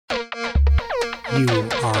You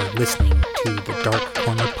are listening to the Dark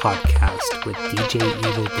Corner Podcast with DJ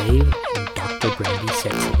Evil Dave and Dr. Brandy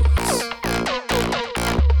Sexy Voice.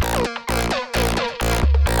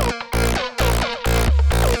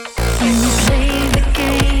 When you play the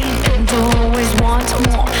game and always want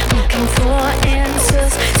more, looking for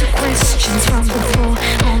answers to questions from before,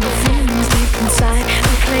 all the things deep inside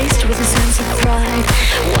replaced with a sense of pride,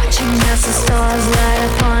 watching as the stars light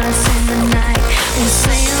upon us in the night. We'll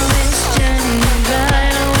sail this journey and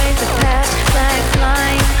ride away the past, like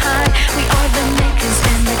flying high. We are the makers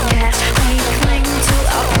and the cast. We cling to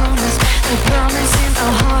our promise, the promise in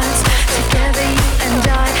our hearts. Together you and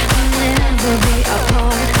I will never be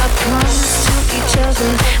apart. Our promise to each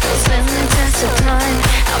other will stand the test of time.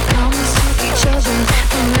 Our promise to each other,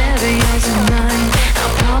 forever yours and mine.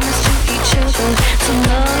 Our promise to each other, to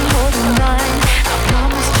love, hold and bind. Our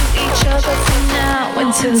promise to each other from now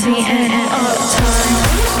until the end of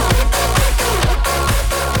time.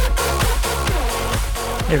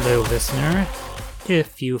 Hello, listener.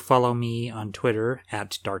 If you follow me on Twitter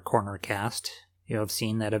at DarkCornerCast, you have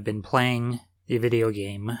seen that I've been playing the video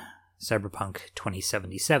game Cyberpunk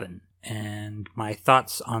 2077. And my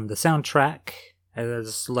thoughts on the soundtrack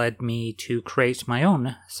has led me to create my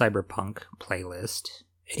own Cyberpunk playlist.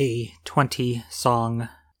 A 20-song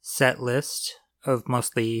set list of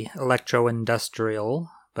mostly electro-industrial,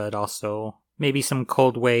 but also maybe some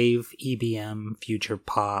cold wave, EBM, future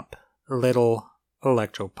pop, a little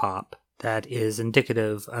electro pop that is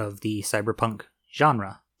indicative of the cyberpunk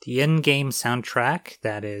genre. The in-game soundtrack,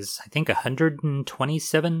 that is, I think,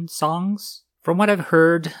 127 songs. From what I've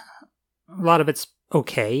heard, a lot of it's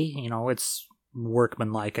okay. You know, it's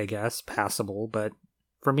workmanlike, I guess, passable, but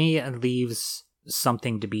for me, it leaves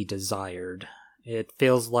something to be desired. It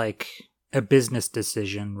feels like a business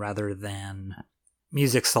decision rather than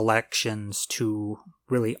music selections to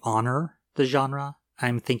really honor the genre.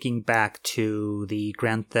 I'm thinking back to the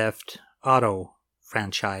Grand Theft Auto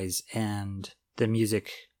franchise and the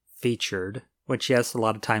music featured, which, yes, a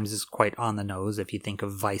lot of times is quite on the nose if you think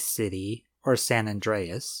of Vice City or San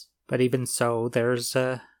Andreas. But even so, there's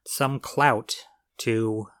some clout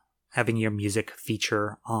to having your music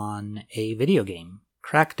feature on a video game.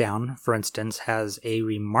 Crackdown, for instance, has a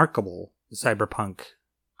remarkable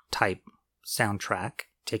cyberpunk-type soundtrack,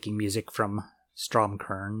 taking music from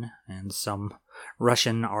Stromkern and some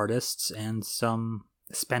Russian artists and some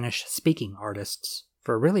Spanish-speaking artists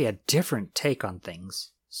for really a different take on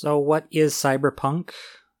things. So what is cyberpunk,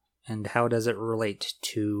 and how does it relate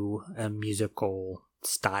to a musical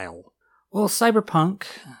style? Well, cyberpunk,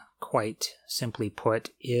 quite simply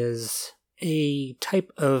put, is a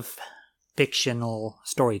type of fictional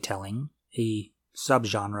storytelling, a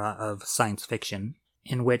subgenre of science fiction,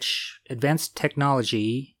 in which advanced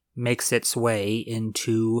technology makes its way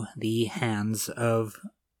into the hands of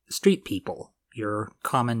street people, your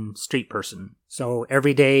common street person. So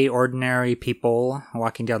everyday, ordinary people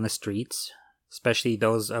walking down the streets, especially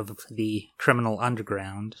those of the criminal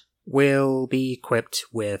underground, will be equipped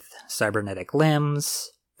with cybernetic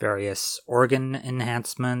limbs, various organ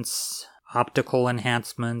enhancements, optical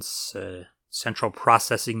enhancements, a central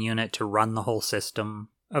processing unit to run the whole system.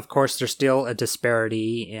 Of course, there's still a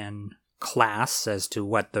disparity in class as to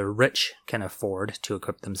what the rich can afford to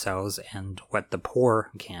equip themselves and what the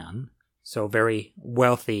poor can. So very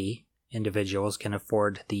wealthy individuals can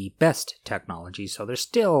afford the best technology. So there's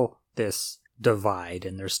still this divide,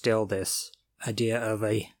 and there's still this idea of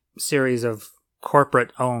a series of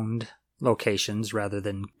corporate-owned locations rather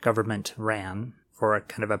than government-ran for a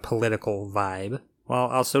kind of a political vibe, while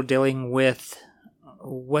also dealing with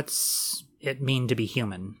what's it mean to be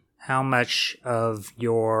human. How much of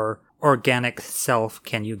your organic self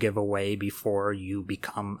can you give away before you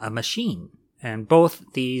become a machine? And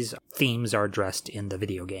both these themes are addressed in the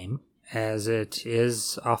video game, as it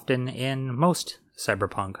is often in most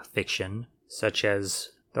cyberpunk fiction, such as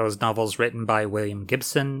those novels written by William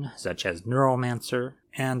Gibson, such as Neuromancer,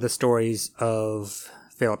 and the stories of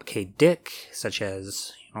Philip K. Dick, such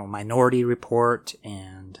as Minority Report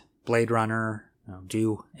and Blade Runner,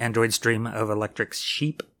 Do Androids Dream of Electric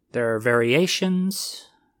Sheep. There are variations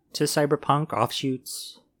to cyberpunk,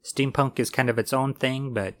 offshoots. Steampunk is kind of its own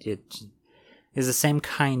thing, but it is the same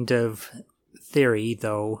kind of theory,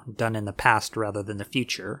 though done in the past rather than the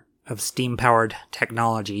future, of steam-powered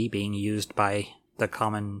technology being used by the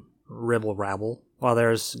common ribble-rabble, while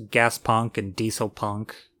there's gas punk and diesel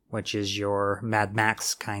punk, which is your Mad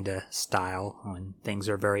Max kind of style, when things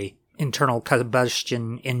are very internal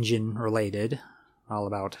combustion engine related, all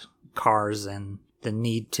about cars and the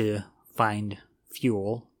need to find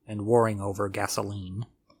fuel and warring over gasoline.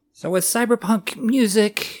 So with cyberpunk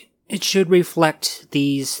music, it should reflect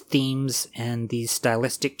these themes and these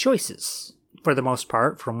stylistic choices. For the most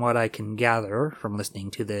part, from what I can gather from listening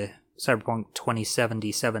to the Cyberpunk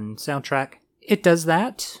 2077 soundtrack, it does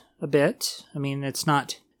that a bit. I mean, it's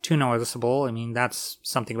not too noticeable. I mean, that's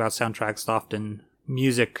something about soundtracks. Often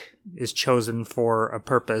music is chosen for a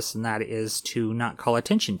purpose, and that is to not call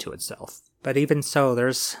attention to itself. But even so,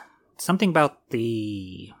 there's something about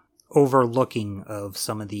the overlooking of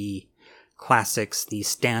some of the classics, the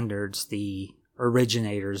standards, the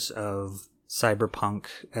originators of cyberpunk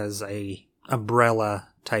as a umbrella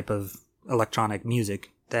type of electronic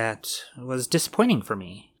music that was disappointing for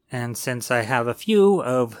me. And since I have a few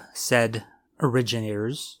of said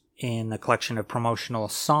originators in the collection of promotional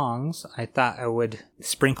songs, I thought I would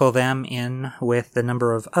sprinkle them in with the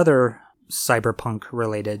number of other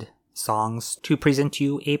cyberpunk-related songs to present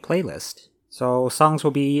you a playlist. So songs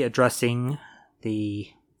will be addressing the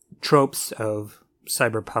tropes of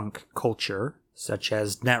cyberpunk culture, such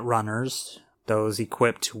as netrunners, those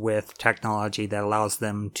equipped with technology that allows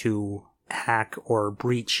them to hack or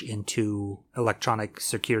breach into electronic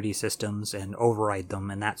security systems and override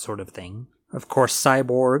them and that sort of thing. Of course,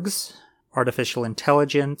 cyborgs, artificial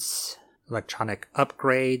intelligence, electronic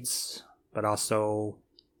upgrades, but also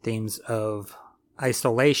themes of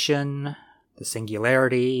isolation, the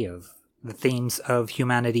singularity of the themes of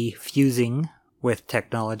humanity fusing with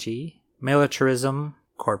technology, militarism,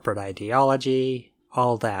 corporate ideology,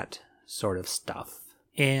 all that sort of stuff.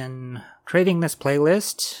 In creating this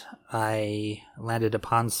playlist, I landed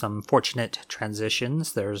upon some fortunate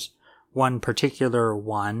transitions. There's one particular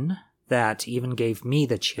one that even gave me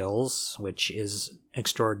the chills, which is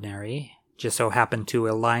extraordinary. Just so happened to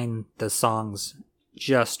align the songs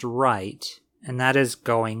just right, and that is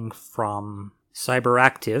going from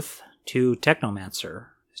Cyberactive to Technomancer.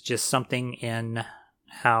 It's just something in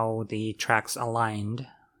how the tracks aligned,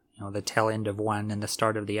 the tail end of one and the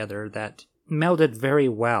start of the other, that melded very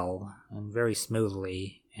well and very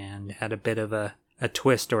smoothly and had a bit of a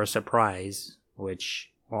twist or a surprise,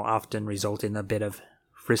 which will often result in a bit of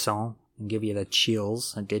frisson and give you the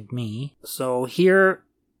chills. It did me. So here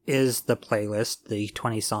is the playlist, the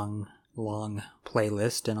 20-song long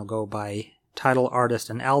playlist, and I'll go by title, artist,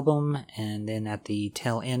 and album, and then at the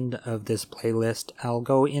tail end of this playlist, I'll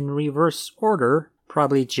go in reverse order,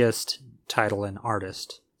 probably just title and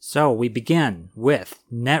artist. So we begin with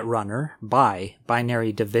Netrunner by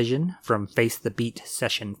Binary Division from Face the Beat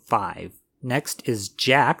Session 5. Next is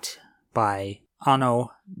Jacked by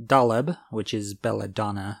Ano Daleb, which is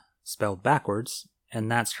Belladonna spelled backwards,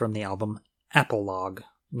 and that's from the album Apologue.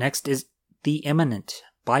 Next is The Imminent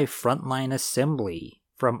by Frontline Assembly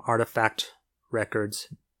from Artifact Records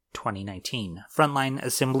 2019. Frontline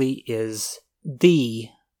Assembly is the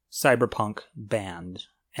cyberpunk band,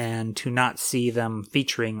 and to not see them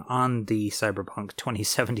featuring on the Cyberpunk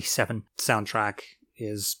 2077 soundtrack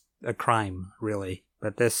is a crime, really.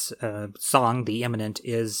 But this song, The Imminent,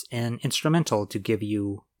 is an instrumental to give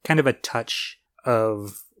you kind of a touch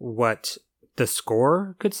of what the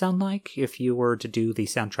score could sound like if you were to do the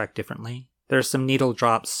soundtrack differently. There's some needle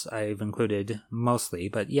drops I've included mostly,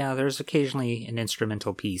 but yeah, there's occasionally an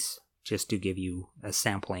instrumental piece just to give you a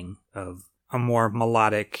sampling of a more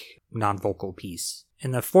melodic, non-vocal piece.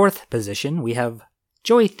 In the fourth position, we have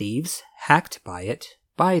Joy Thieves, Hacked by It,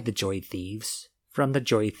 by the Joy Thieves, from the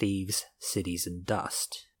Joy Thieves, Cities and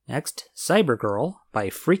Dust. Next, Cybergirl by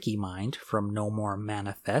Freaky Mind from No More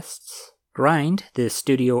Manifests. Grind, the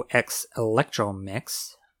Studio X Electro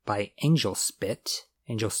Mix by Angel Spit.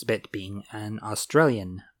 Angel Spit being an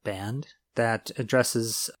Australian band that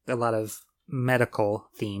addresses a lot of medical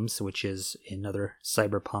themes, which is another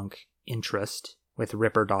cyberpunk interest, with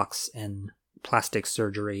Ripper docs and plastic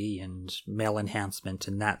surgery and male enhancement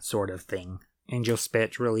and that sort of thing. Angel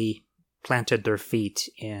Spit really planted their feet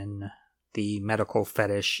in the medical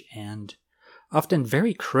fetish and often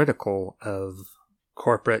very critical of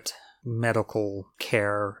corporate medical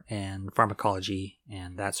care and pharmacology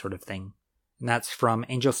and that sort of thing. And that's from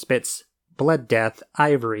Angel Spit's Blood Death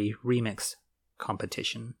Ivory Remix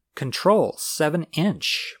competition. Control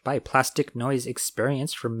 7-inch by Plastic Noise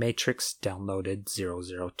Experience from Matrix Downloaded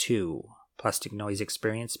 002. Plastic Noise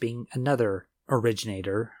Experience being another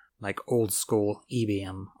originator, like old school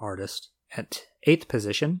EBM artist. At 8th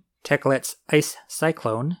position, Techlet's Ice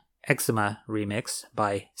Cyclone Eczema Remix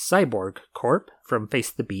by Cyborg Corp from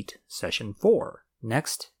Face the Beat Session 4.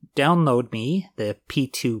 Next, Download Me, the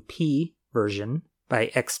P2P version by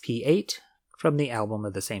XP8 from the album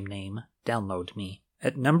of the same name, Download Me.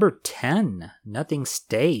 At number 10, Nothing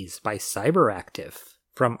Stays by Cyberactive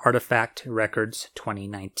from Artifact Records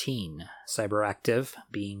 2019. Cyberactive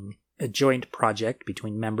being a joint project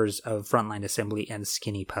between members of Frontline Assembly and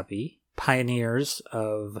Skinny Puppy, pioneers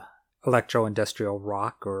of electro-industrial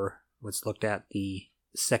rock, or what's looked at the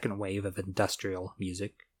second wave of industrial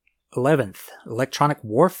music. 11th, Electronic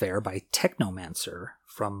Warfare by Technomancer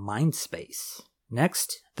from Mindspace.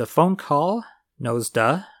 Next, The Phone Call,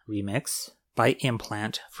 Nosda remix by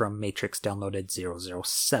Implant from Matrix Downloaded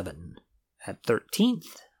 007. At 13th,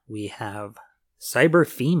 we have Cyber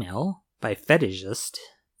Female by Fetishist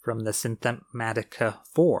from the Synthematica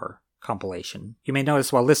 4 compilation. You may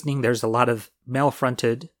notice while listening there's a lot of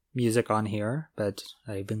male-fronted music on here, but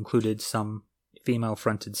I've included some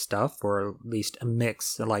female-fronted stuff, or at least a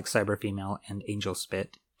mix like Cyber Female and Angel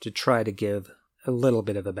Spit, to try to give a little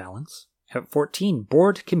bit of a balance. At 14,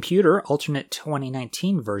 Board Computer Alternate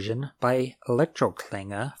 2019 version by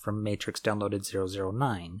Electroklinga from Matrix Downloaded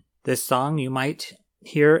 009. This song you might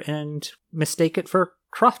hear and mistake it for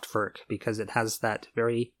Kraftwerk because it has that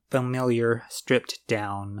very familiar, stripped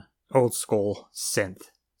down, old school synth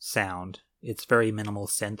sound. It's very minimal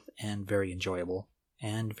synth and very enjoyable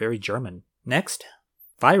and very German. Next,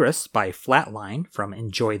 Virus by Flatline from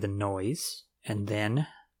Enjoy the Noise. And then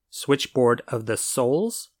Switchboard of the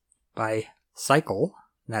Souls by Cycle,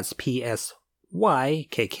 that's Psykkle,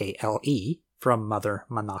 from Mother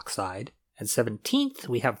Monoxide. At 17th,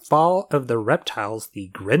 we have Fall of the Reptiles, the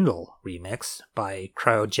Grindel remix by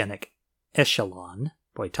Cryogenic Echelon.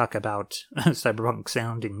 Boy, talk about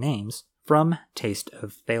cyberpunk-sounding names. From Taste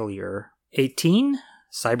of Failure. 18,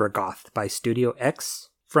 Cybergoth by Studio X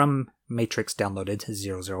from Matrix Downloaded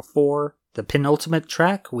 004. The penultimate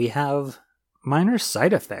track, we have Minor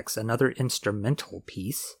Side Effects, another instrumental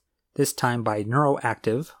piece, this time by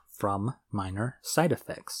Neuroactive from Minor Side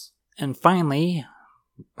Effects. And finally,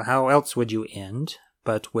 how else would you end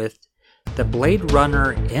but with the Blade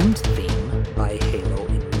Runner end theme by Halo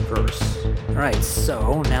in Reverse. Alright,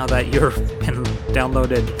 so now that you've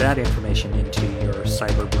downloaded that information into your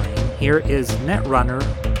cyber brain, here is Netrunner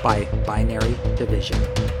by Binary Division.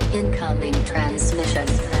 Incoming transmission.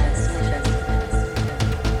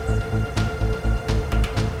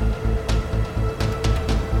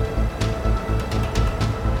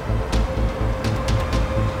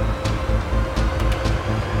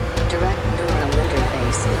 Direct neural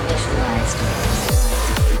interface initialized.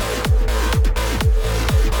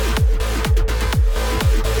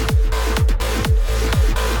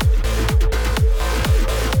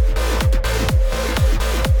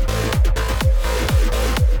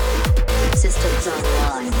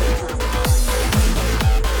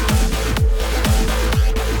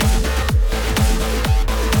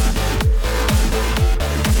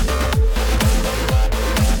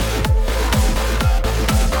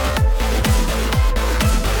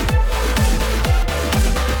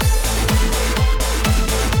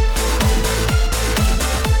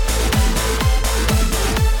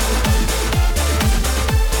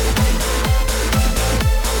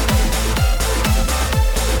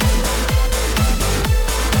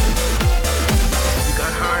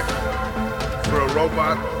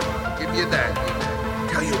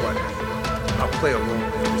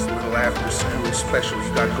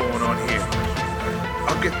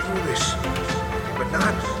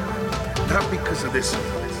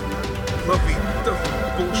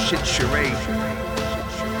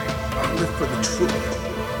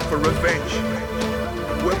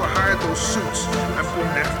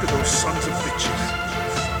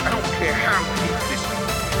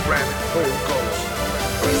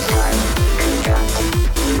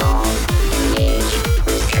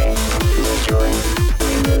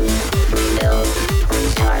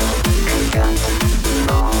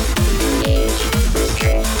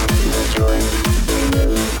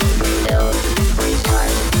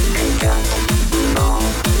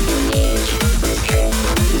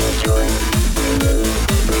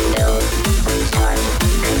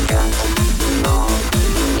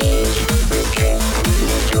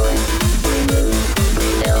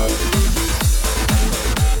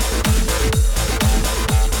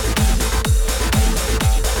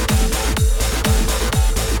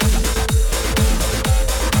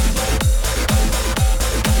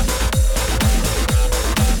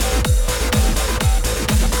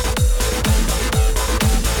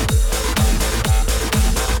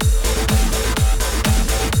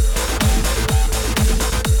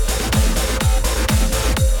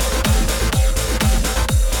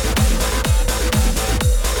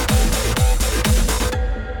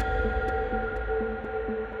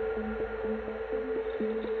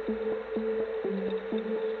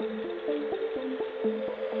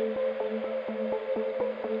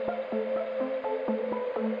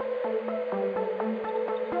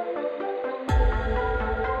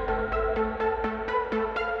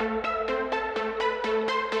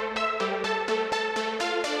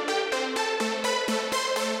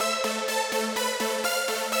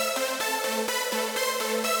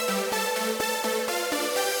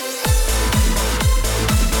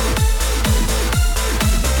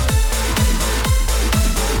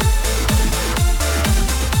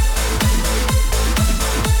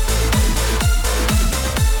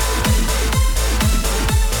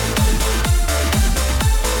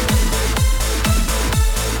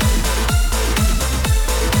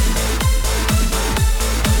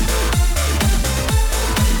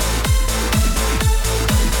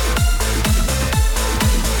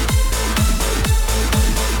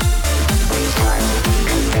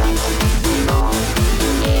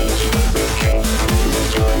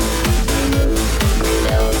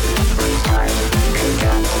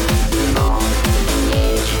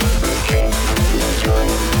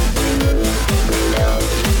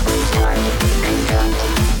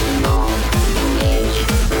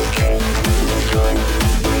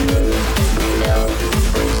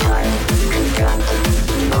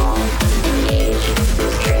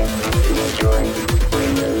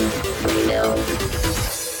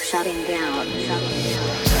 shutting down.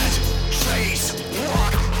 Dead trees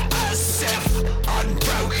walk as if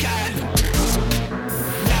unbroken.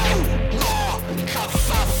 No more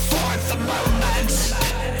cover for the moment.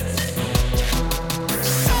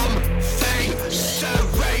 Something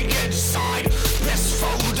stirring inside this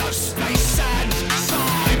fold of space and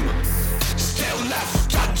time, still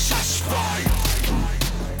left unsatisfied.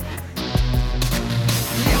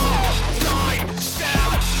 You're lying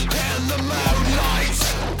still in the moonlight.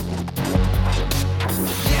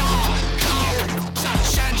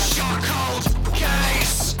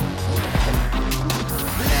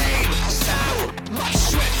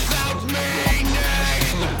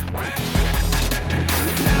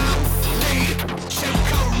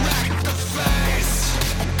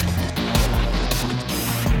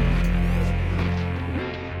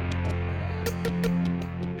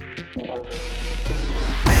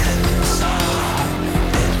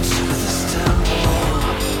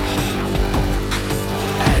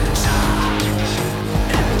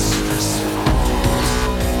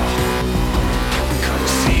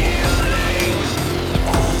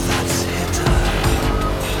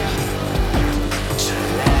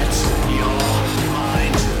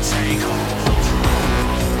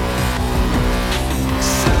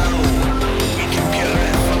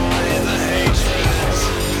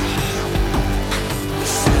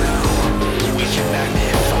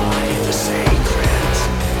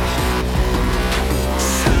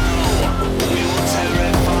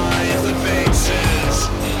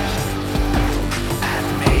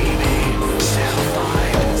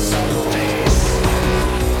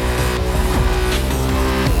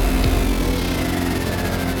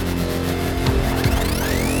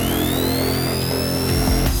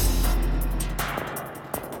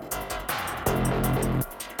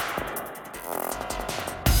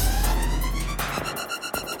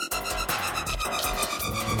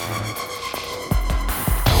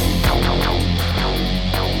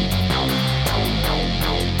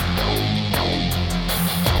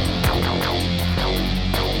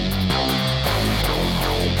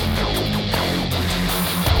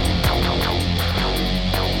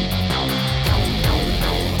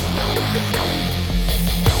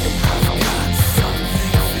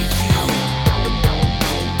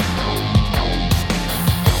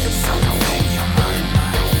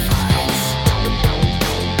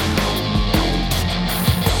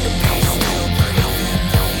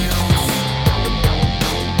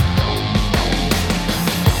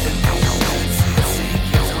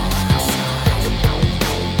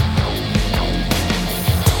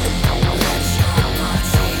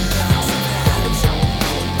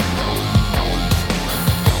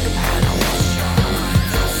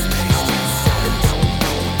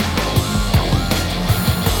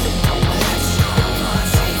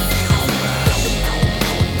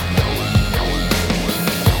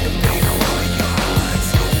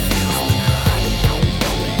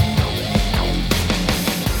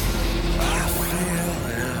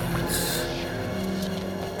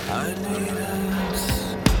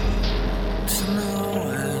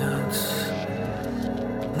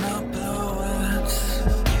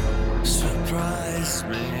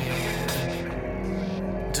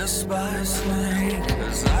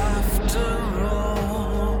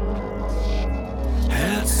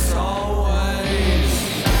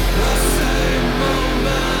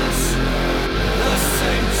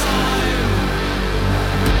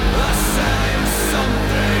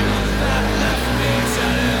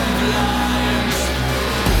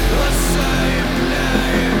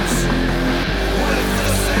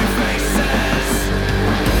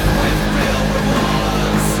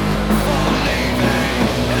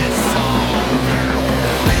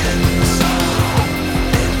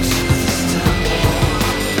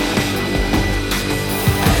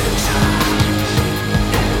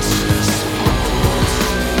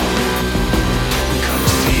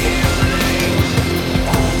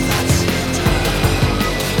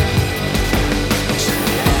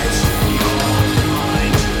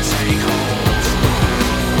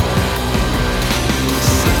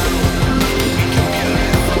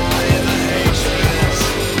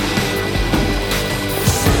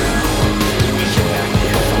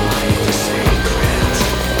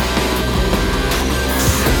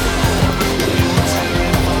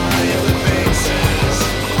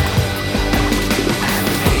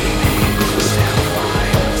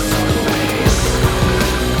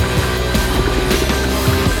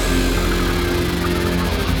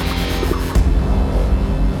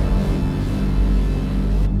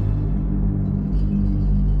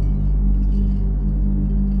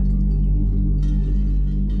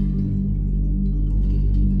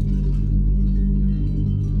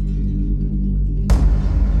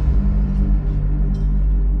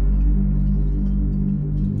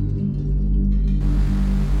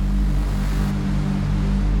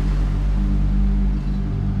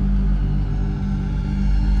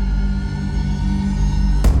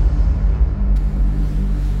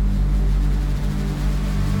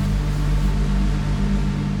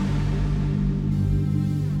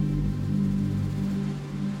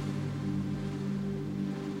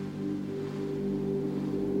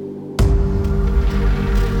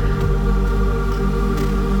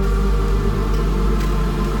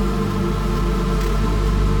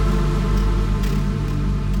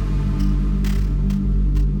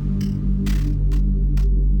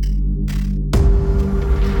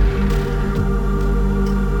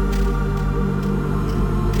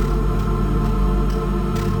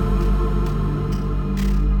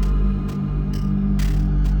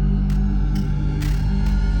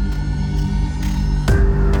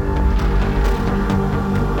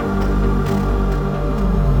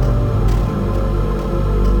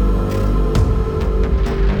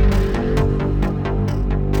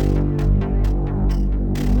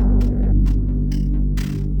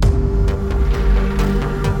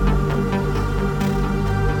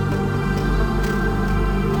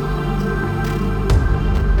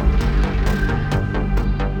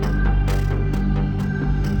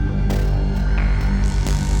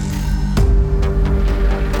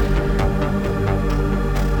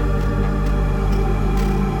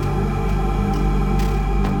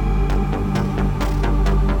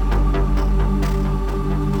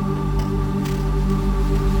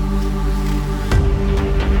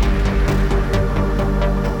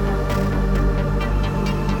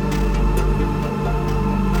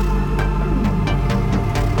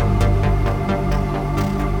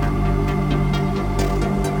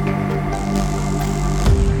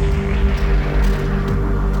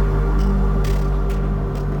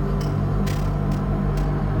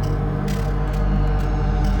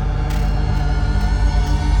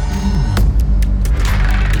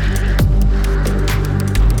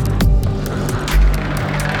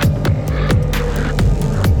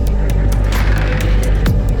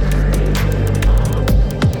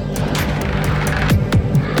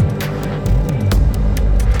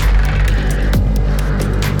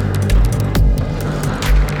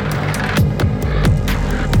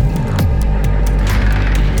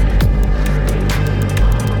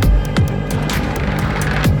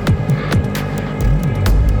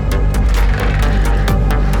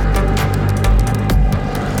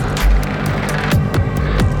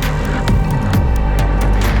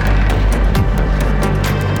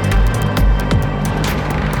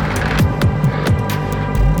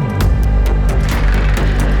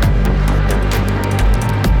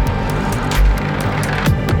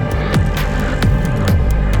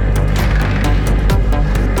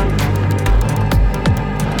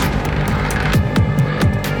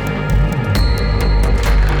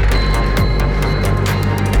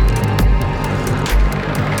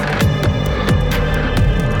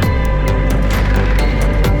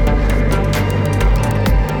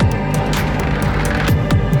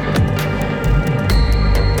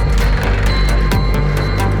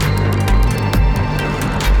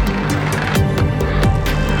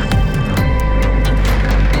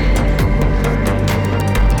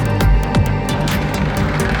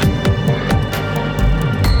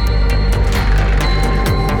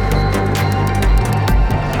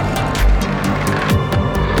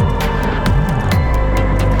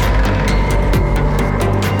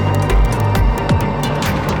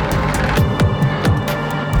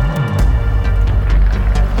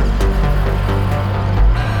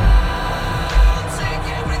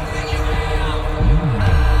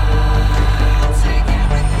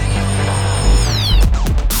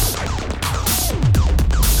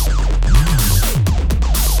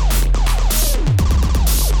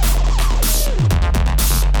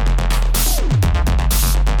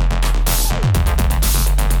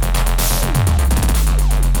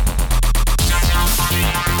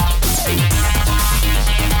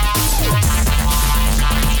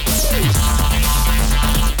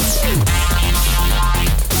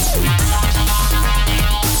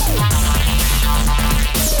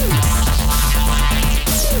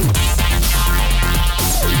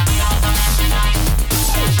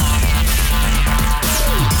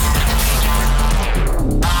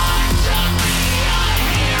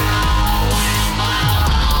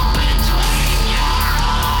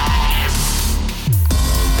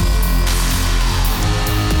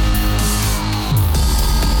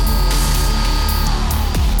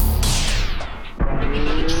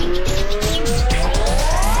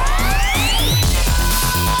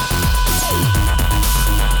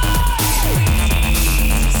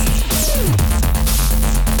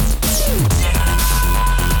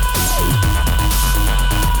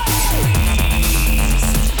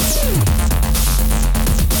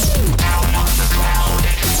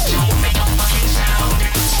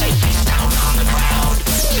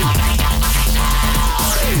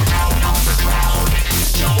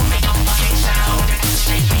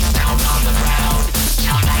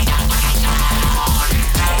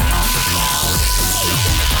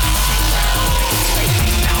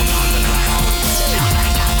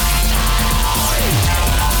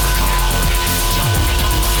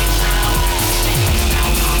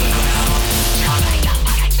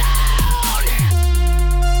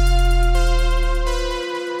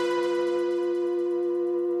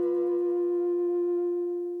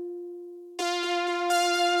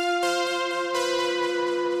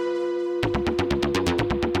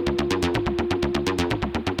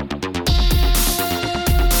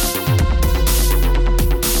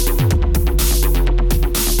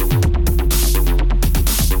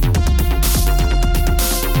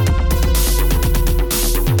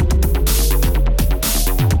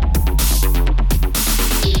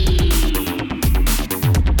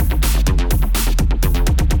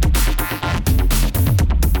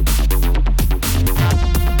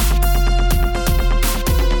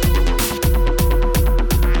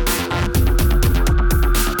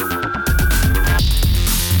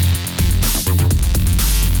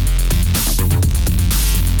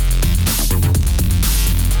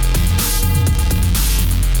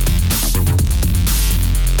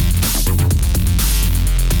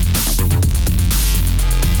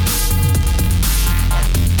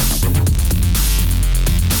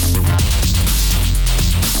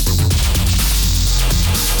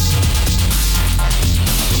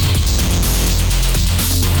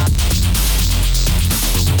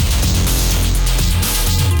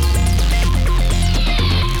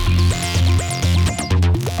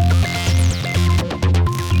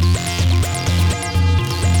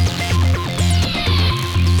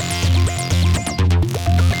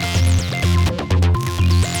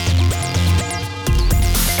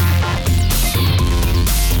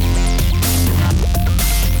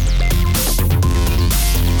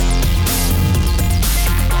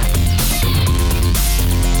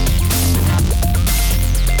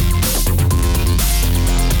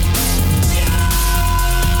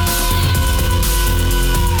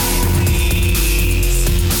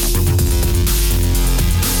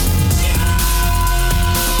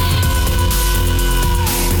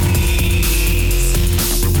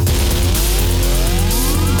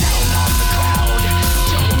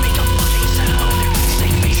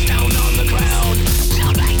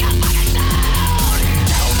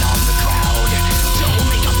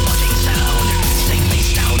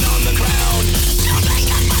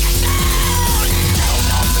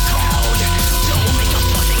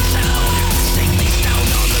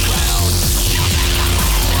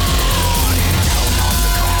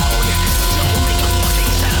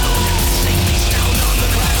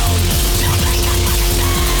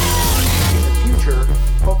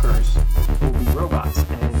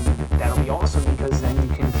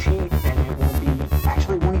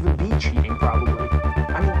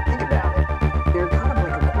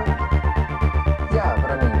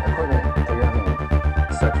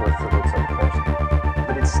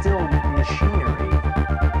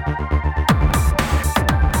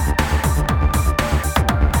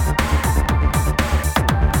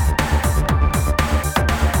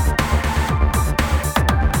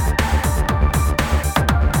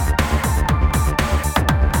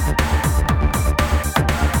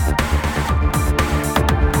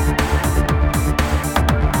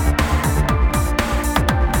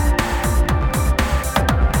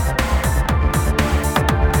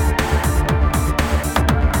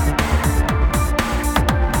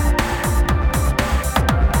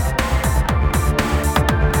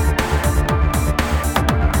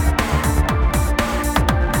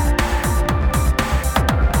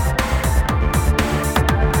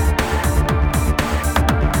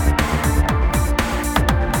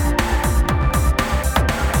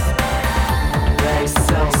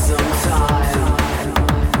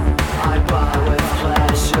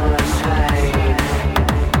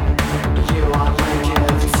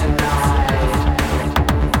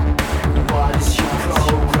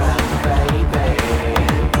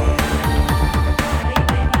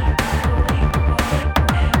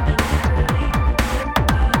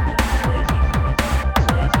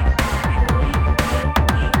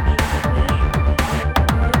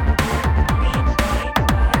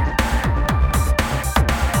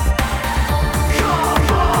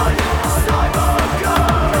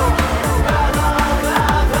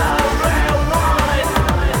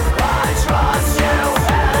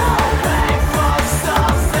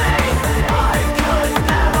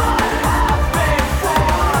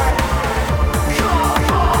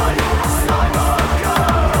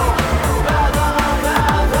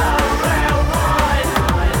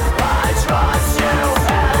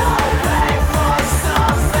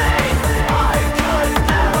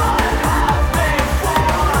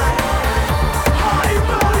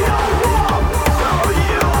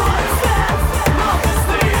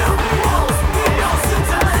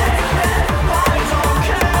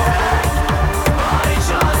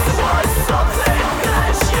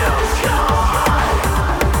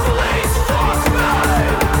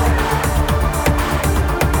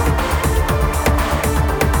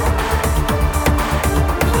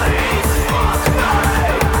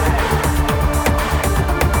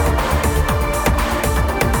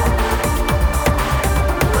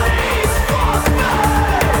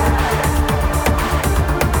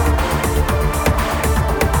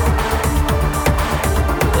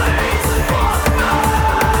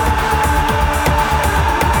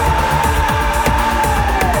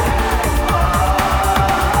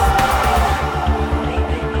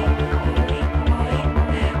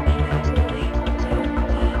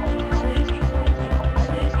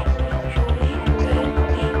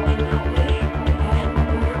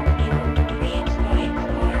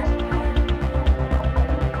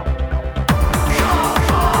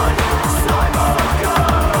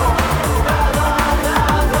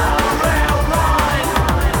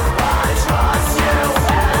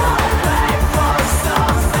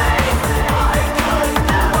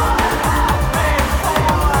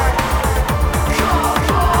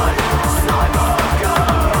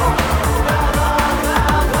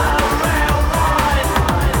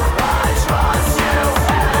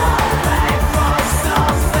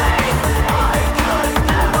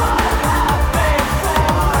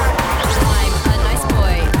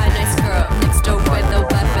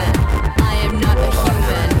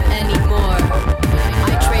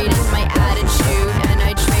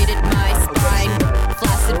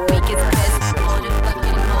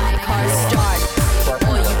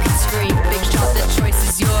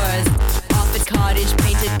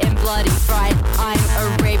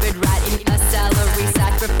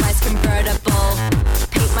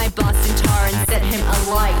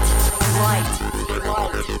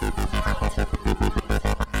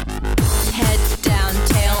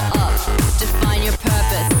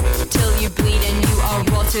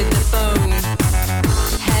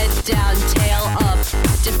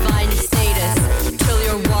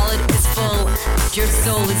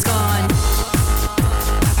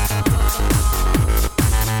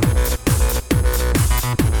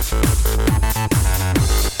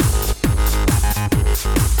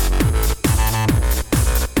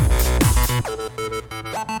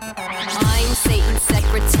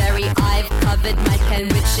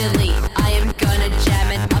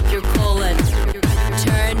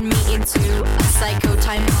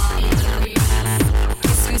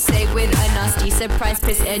 surprise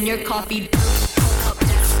piss in your coffee.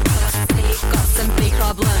 Got some big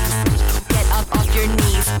problems. Get up off your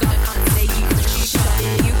knees. Can't say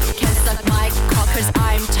you can suck my cock 'cause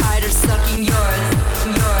I'm tired of sucking yours.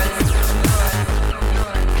 Burn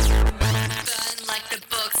like the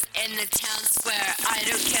books in the town square. I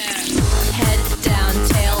don't care. Head down,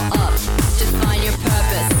 tail up. Define your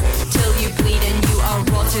purpose till you bleed and you are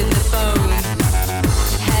raw to the bone.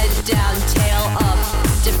 Head down, tail up.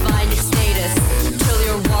 Define your status till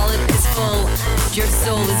your wallet is full. Your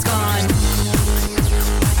soul is gone.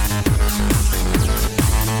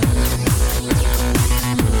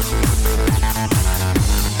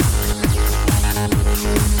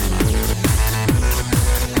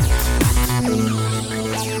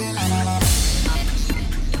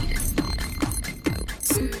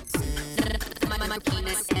 My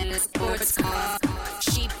penis in a sports car.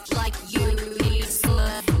 Sheep like you need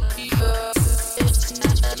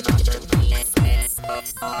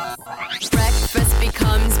breakfast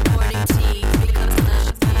becomes morning tea.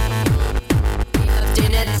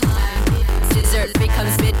 Dinner time. Dessert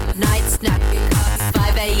becomes midnight snack.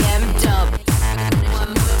 5 a.m. dub.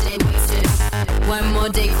 One more day wasted. One more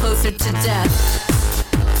day closer to death.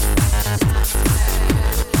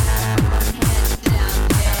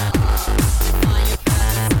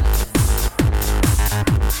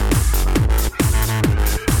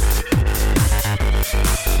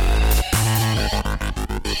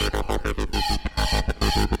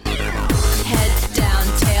 Head down,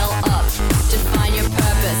 tail up. Define your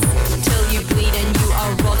purpose till you bleed and you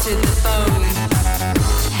are raw to the bone.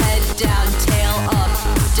 Head down, tail up.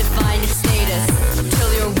 Define your status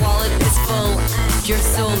till your wallet is full. Your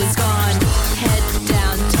soul is gone. Head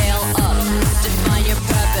down, tail up. Define your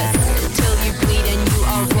purpose till you bleed and you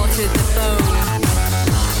are raw to the bone.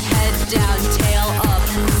 Head down, tail up.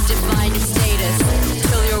 Define your status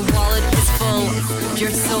till your wallet is full.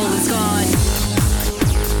 Your soul is gone.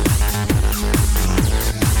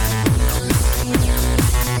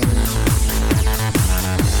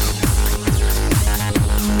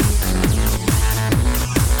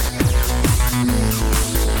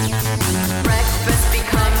 Breakfast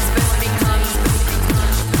becomes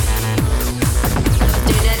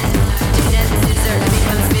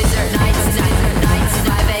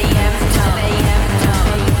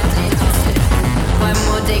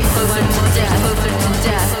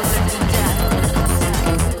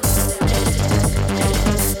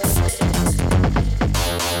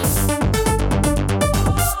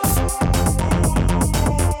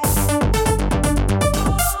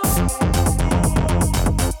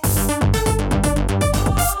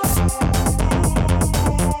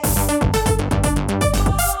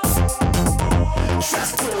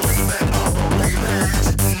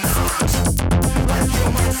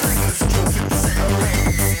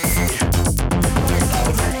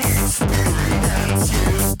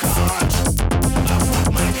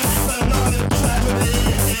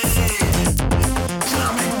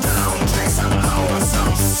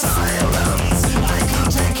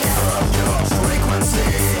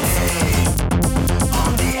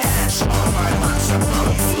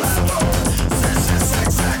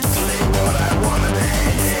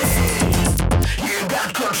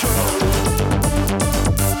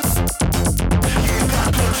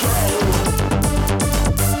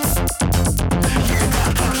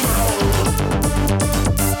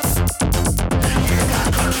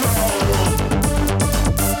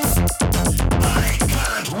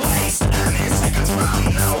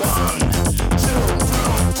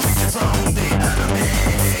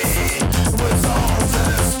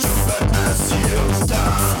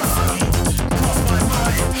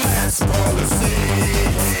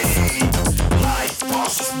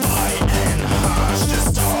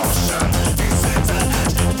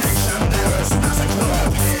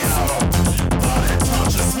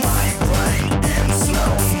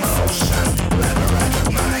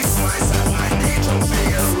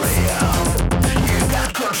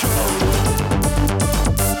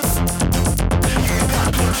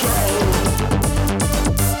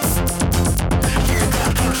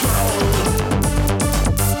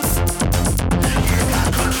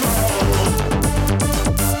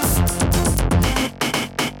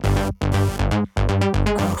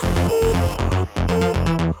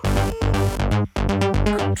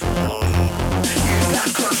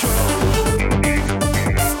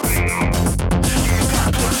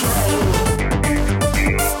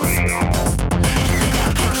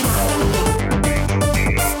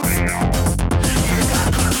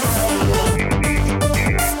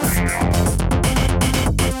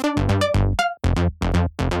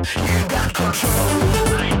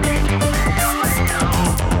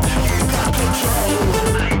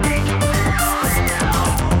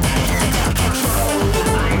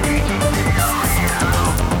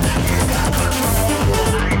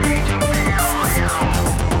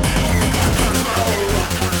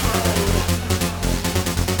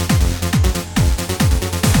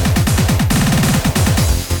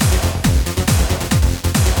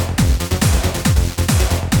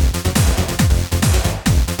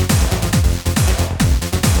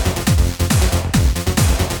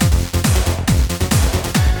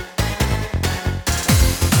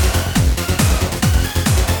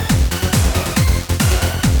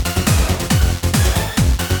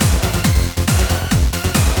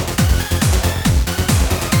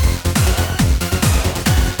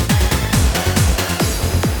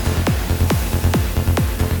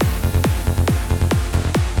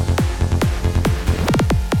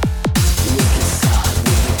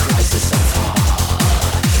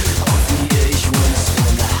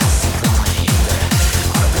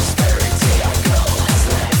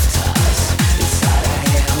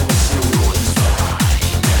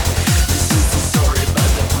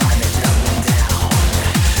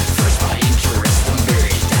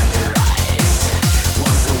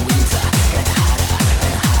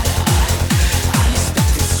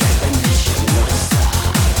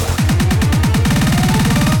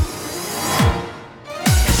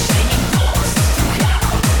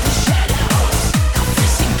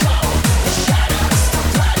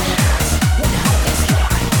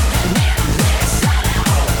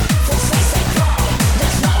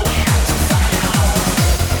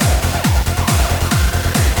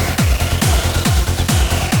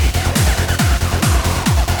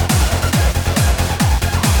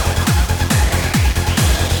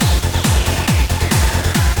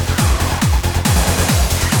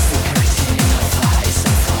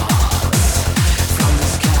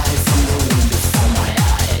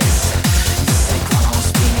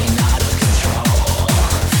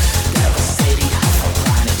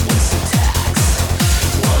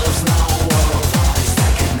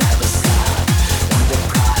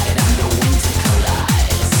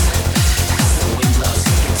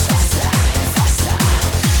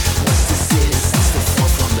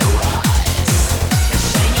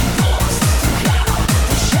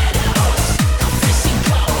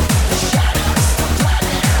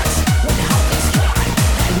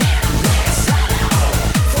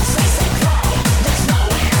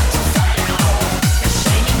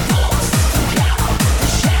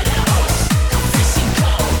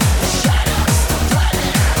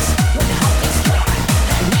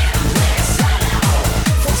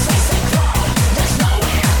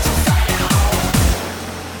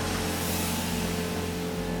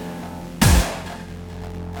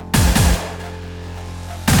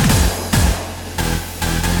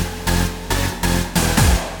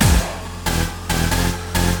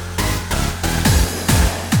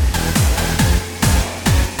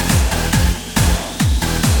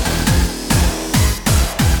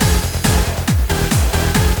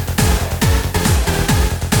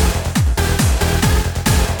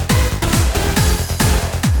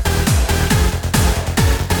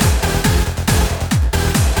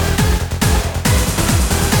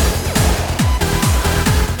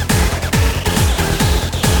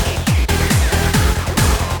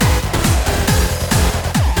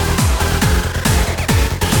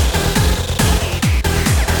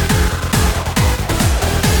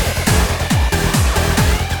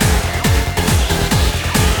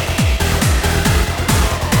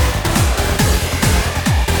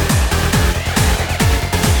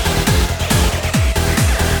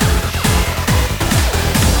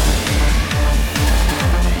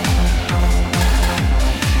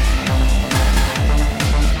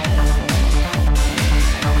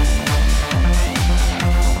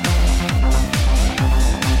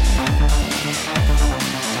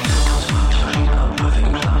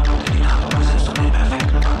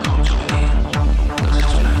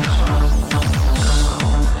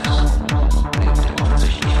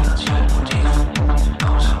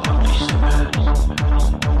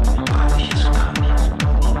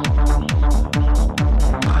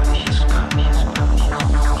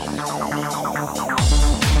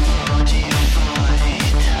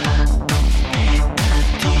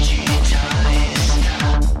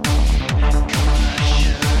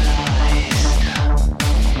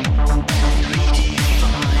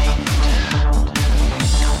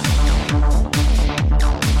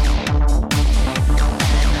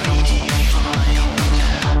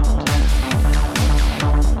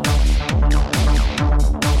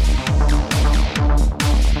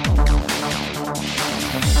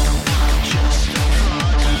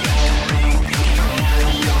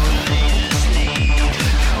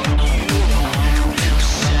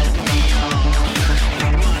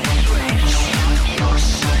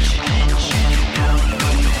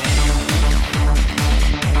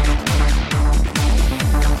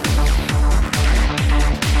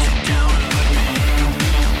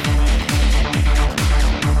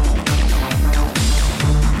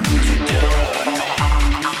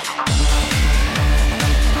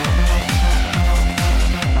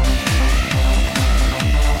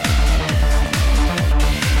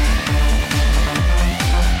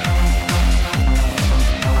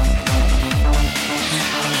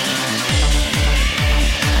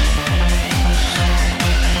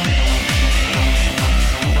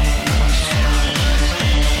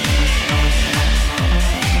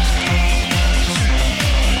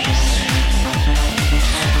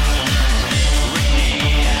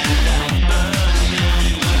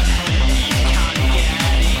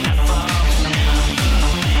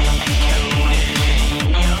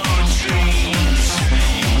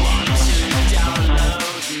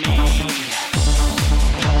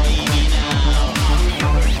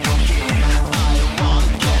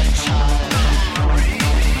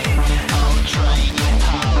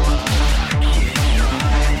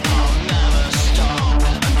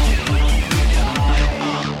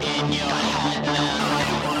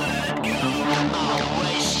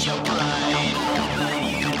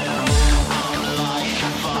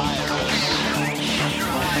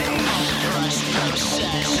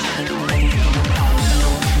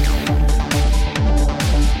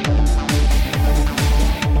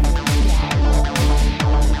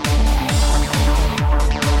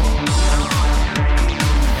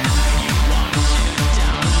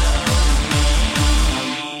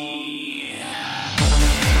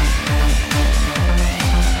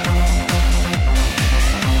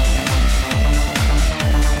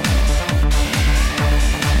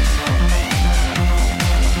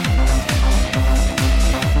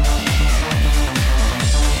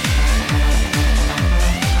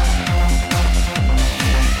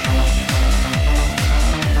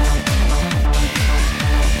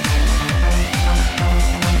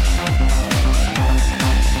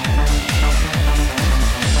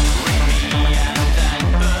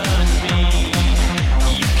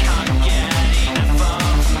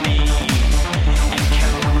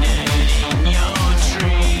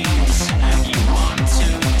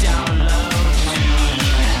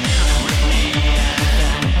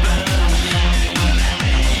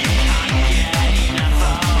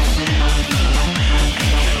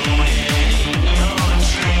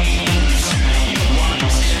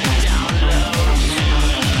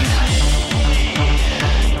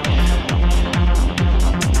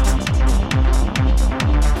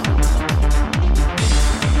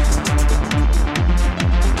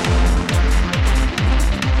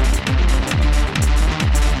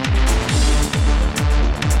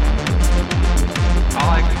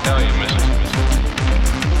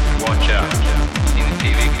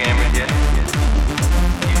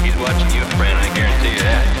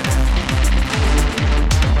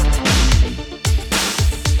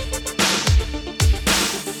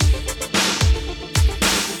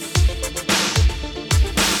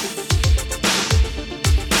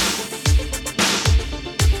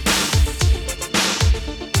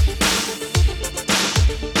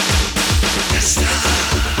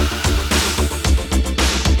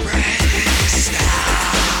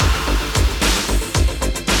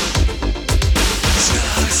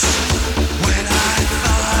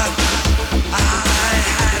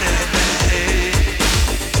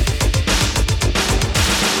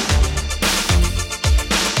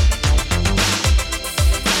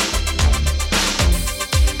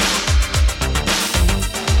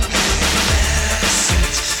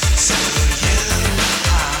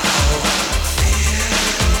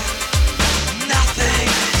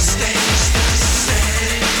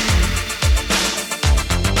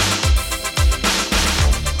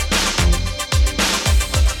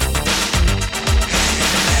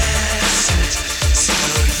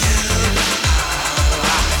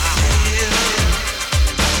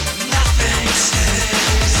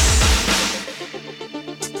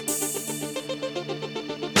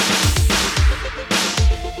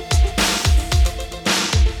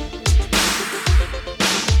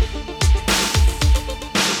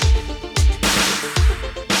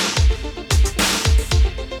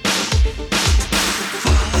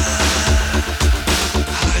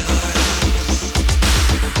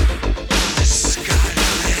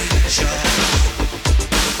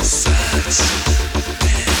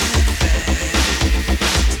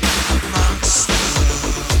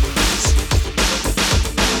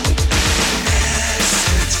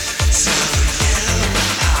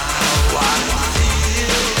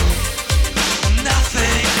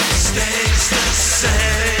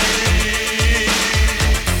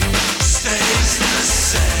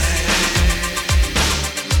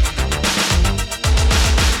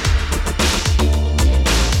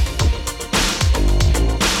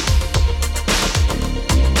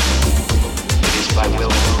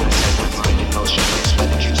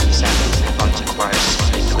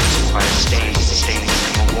requires stains. Stains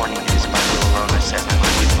become a warning. It is by will alone I set my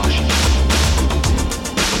mind in motion.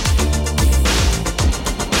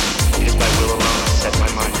 It is by will alone I set my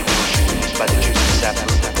mind in motion. It is by the juice of sap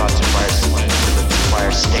that thoughts acquire sleep. The lips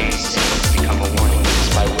acquire stains. Stains become a warning. It is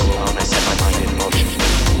by will alone I set my mind in motion.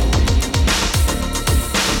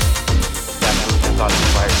 That move that thoughts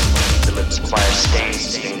acquire sleep. The lips acquire stains.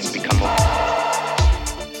 Stains become a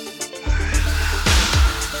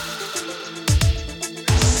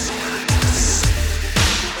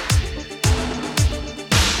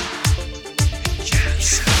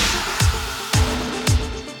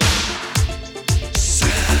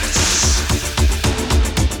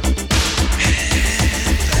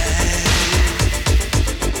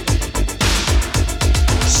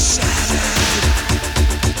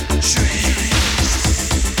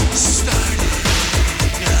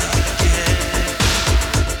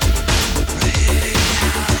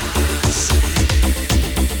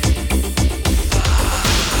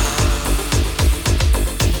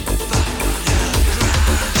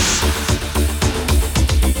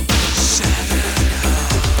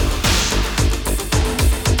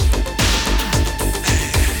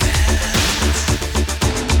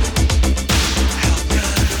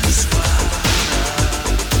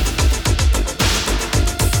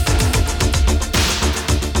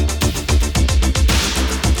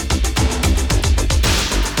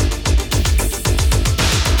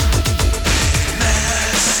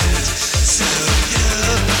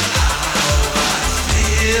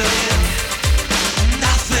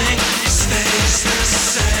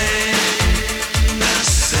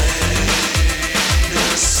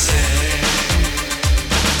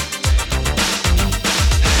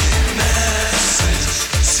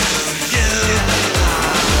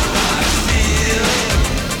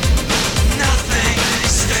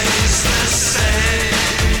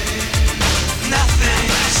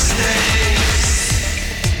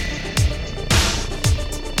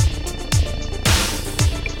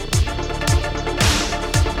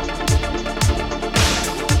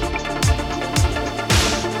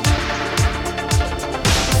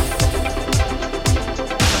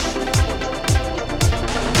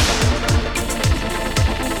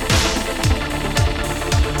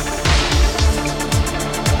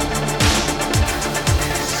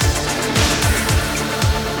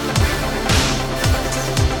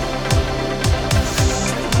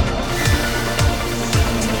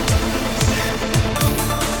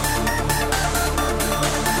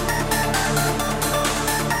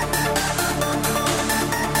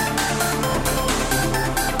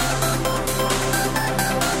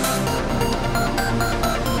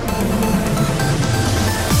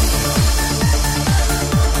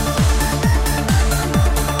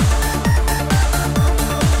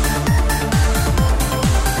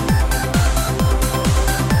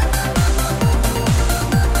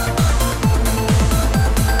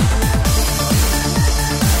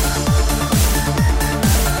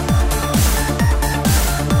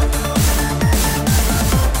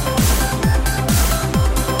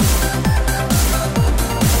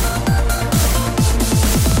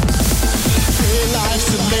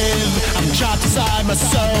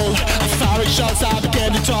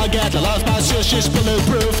she's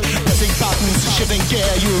bulletproof. Pressing buttons, shifting gear.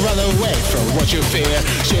 You run away from what you fear.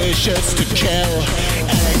 She shoots to kill.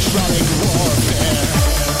 Electronic warfare.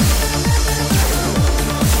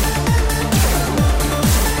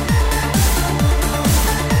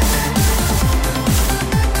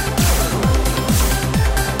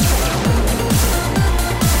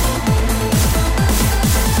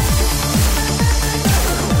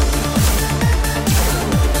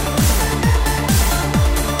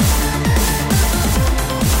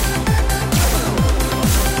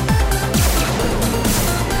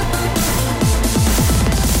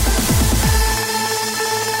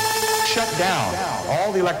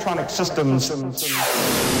 Electronic systems. One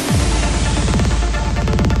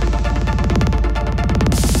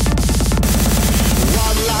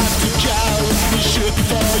life to go, you shoot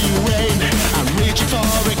before you aim. I'm reaching for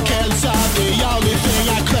a cancer, the only thing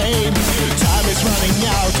I claim. Time is running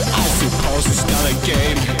out, I suppose it's not a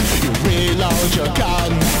game. You reload your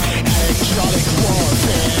gun, electronic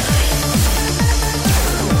warfare.